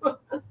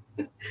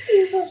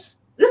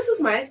 This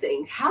is my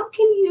thing. How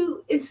can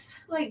you? It's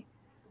like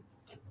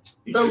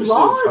the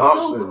law is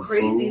so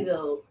crazy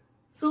though.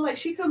 So like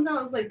she comes out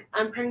and is like,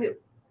 I'm pregnant.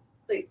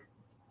 Like,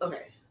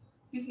 okay,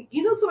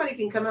 you know somebody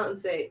can come out and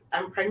say,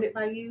 I'm pregnant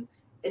by you,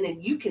 and then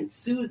you can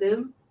sue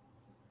them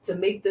to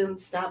make them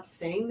stop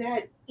saying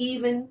that,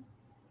 even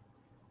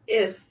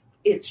if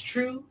it's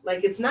true.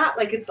 Like it's not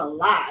like it's a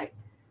lie,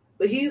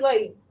 but he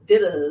like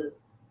did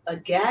a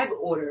gag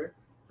order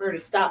for her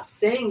to stop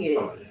saying it.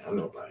 Oh, yeah, I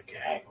know about a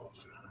gag order.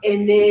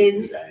 And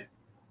then,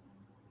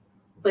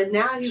 but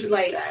now he's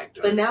like,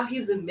 but now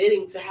he's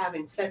admitting to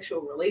having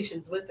sexual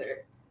relations with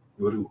her.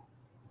 With who?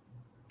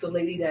 The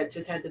lady that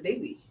just had the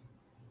baby.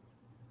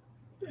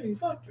 Yeah, he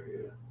fucked her,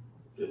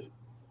 yeah.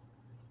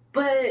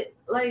 But,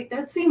 like,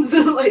 that seems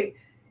like,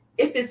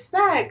 if it's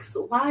facts,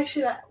 why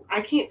should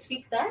I can't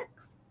speak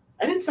facts?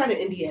 I didn't sign an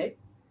NDA.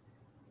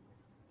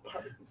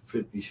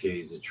 50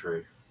 Shades of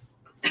Trey.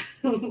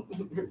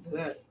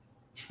 That.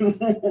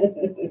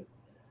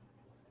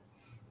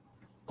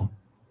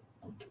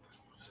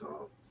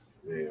 So,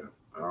 yeah,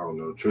 I don't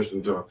know.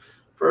 Tristan Thompson,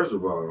 first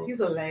of all, he's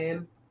a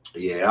lamb.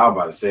 Yeah, I was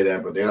about to say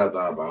that, but then I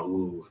thought about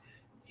who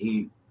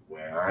he.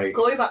 Well,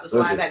 Chloe about to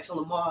slide back to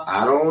Lamar.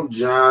 I don't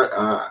judge.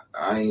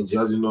 I ain't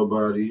judging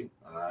nobody.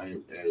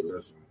 Hey,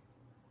 listen,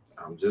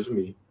 I'm just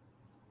me.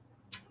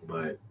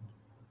 But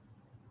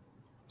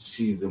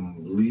she's the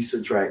least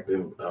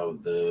attractive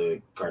of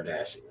the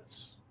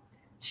Kardashians.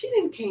 She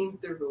didn't came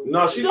through.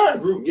 No, she not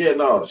grew. Yeah,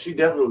 no, she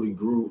definitely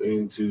grew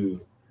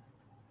into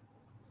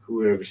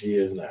whoever she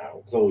is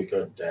now, Khloe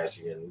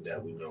Kardashian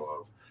that we know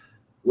of.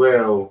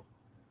 Well,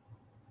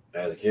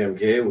 as Kim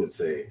K would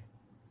say,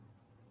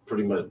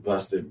 pretty much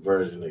busted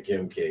version of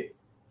Kim K.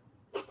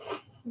 She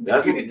said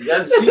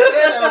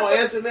that on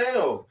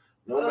SNL.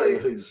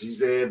 Nobody, she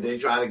said they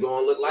try to go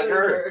and look like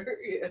her.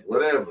 Yeah.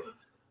 Whatever.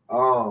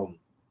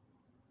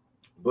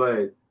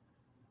 But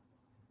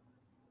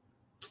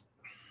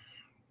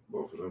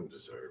both of them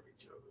deserve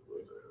each other.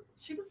 Whatever.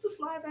 She was the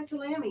slide back to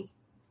Lammy.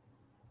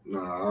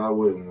 Nah, I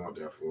wouldn't want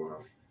that for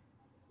him.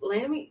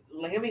 Lammy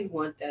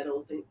want that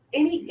old thing.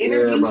 Any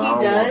interview he I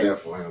don't does, want that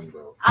for him,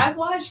 though. I've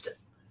watched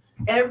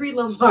every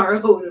Lamar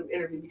Odom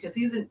interview because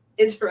he's an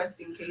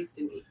interesting case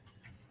to me.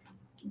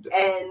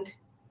 And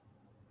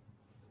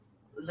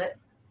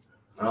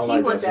I don't he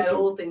like wants that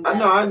old thing back.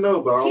 I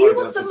know, but I don't he like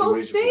was that the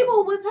most situation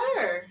stable with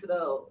her,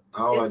 though. I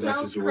don't like that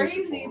sounds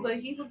situation crazy, for him. but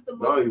he was the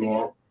most. No, he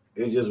won't.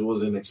 It just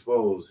wasn't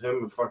exposed. Him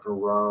and fucking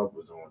Rob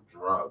was on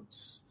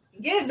drugs.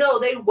 Yeah, no,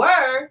 they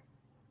were.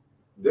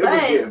 They were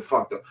getting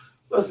fucked up.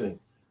 Listen,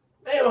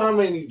 man, how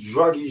many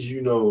druggies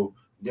you know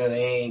that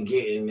ain't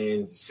getting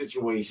in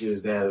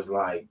situations that is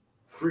like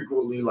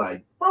frequently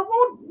like, bro,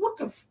 what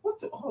the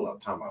hold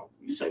up, time out.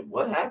 You say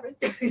what happened?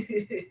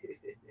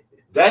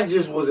 That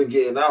just wasn't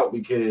getting out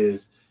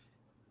because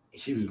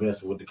she was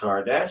messing with the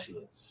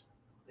Kardashians.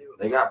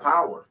 They got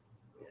power.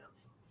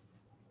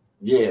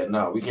 Yeah,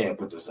 no, we can't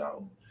put this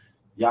out.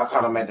 Y'all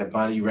caught him at the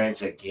Bunny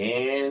Ranch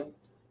again.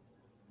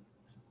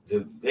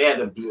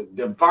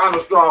 The final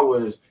straw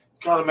was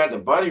caught him at the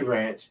Bunny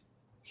Ranch.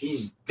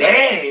 He's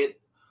dead.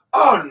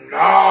 Oh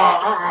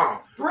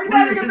no! Bring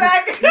that nigga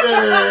back.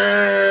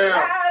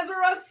 Yeah.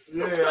 Lazarus.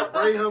 Yeah,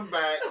 bring him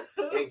back.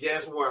 And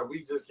guess what?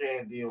 We just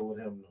can't deal with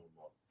him no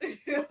more. He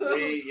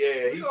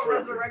gonna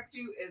resurrect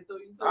you and throw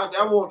you.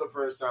 That wasn't the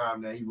first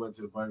time that he went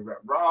to the Bunny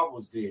Ranch. Rob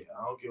was there.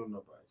 I don't give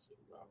nobody shit.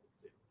 Rob was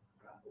there.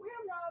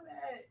 Where Rob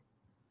at?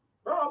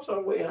 Rob's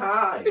somewhere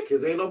high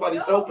because ain't nobody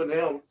helping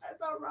him. I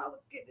thought Rob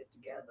was getting it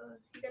together.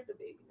 He got the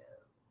baby now.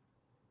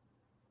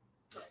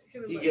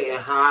 He getting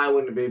high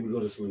when the baby go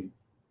to sleep.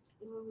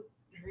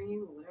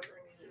 Dream or whatever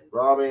it is.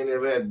 Rob ain't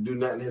never had to do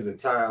nothing his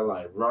entire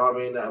life. Rob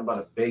ain't nothing but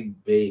a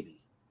big baby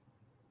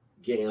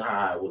getting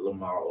high with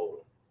Lamar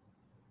Odom.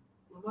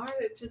 Lamar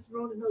just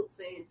wrote a note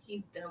saying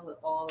he's done with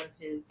all of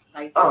his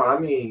license. Oh, I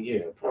mean,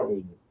 yeah,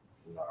 probably.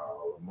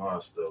 No,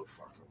 Lamar's still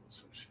fucking with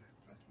some shit.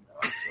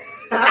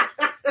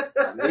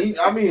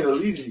 I mean, at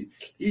least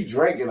he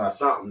drinking or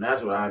something.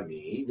 That's what I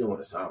mean. He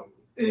doing something.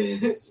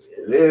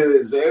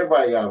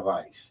 Everybody got a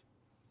vice,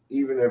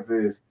 even if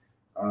it's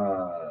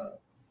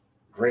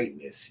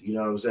greatness. You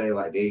know what I'm saying?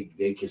 Like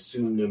they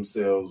consume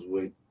themselves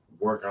with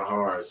working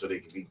hard so they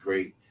can be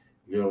great.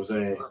 You know what I'm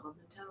saying?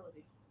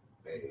 Mentality.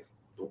 Hey,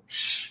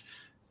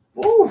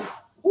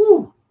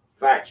 woo,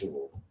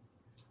 factual.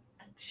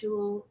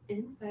 Actual,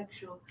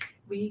 infactual.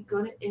 We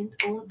gonna end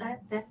on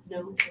that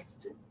note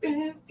just to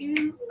bring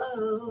you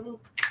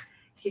up.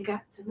 You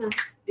got to know,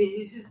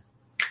 dear.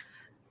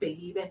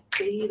 Baby. I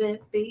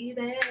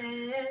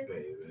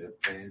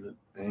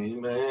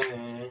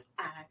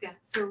got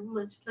so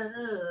much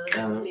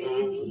love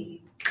in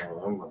me.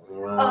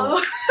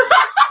 Oh.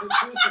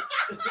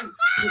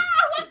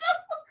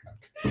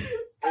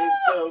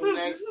 Until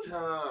next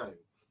time.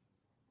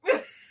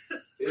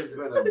 It's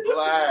been a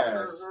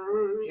blast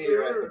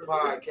here at the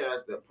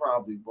podcast that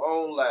probably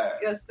won't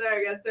last. Yes,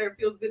 sir.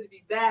 Feels good to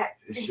be back.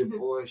 It's your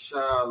boy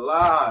Shine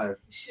Live.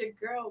 It's your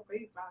girl,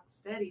 Baby Rock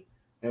Steady.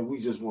 And we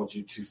just want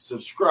you to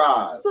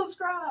subscribe.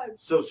 Subscribe.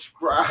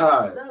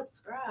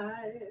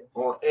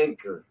 On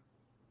Anchor.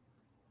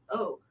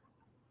 Oh,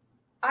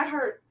 I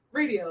heard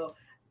radio,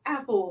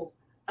 Apple,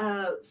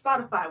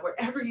 Spotify,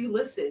 wherever you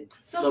listen.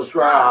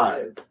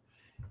 Subscribe.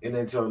 And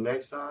until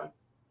next time,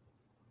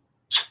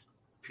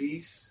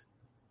 peace,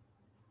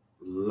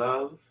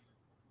 love,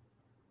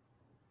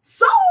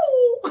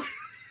 soul.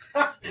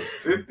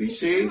 50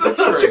 Shades of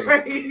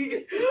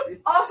Trey.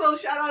 Also,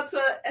 shout out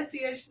to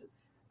SCH,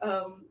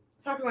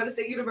 South Carolina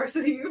State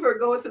University for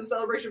going to the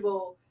Celebration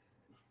Bowl.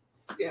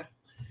 Yeah.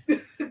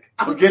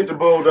 Forget the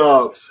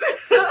Bulldogs.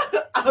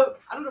 I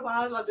don't know why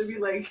I was about to be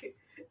like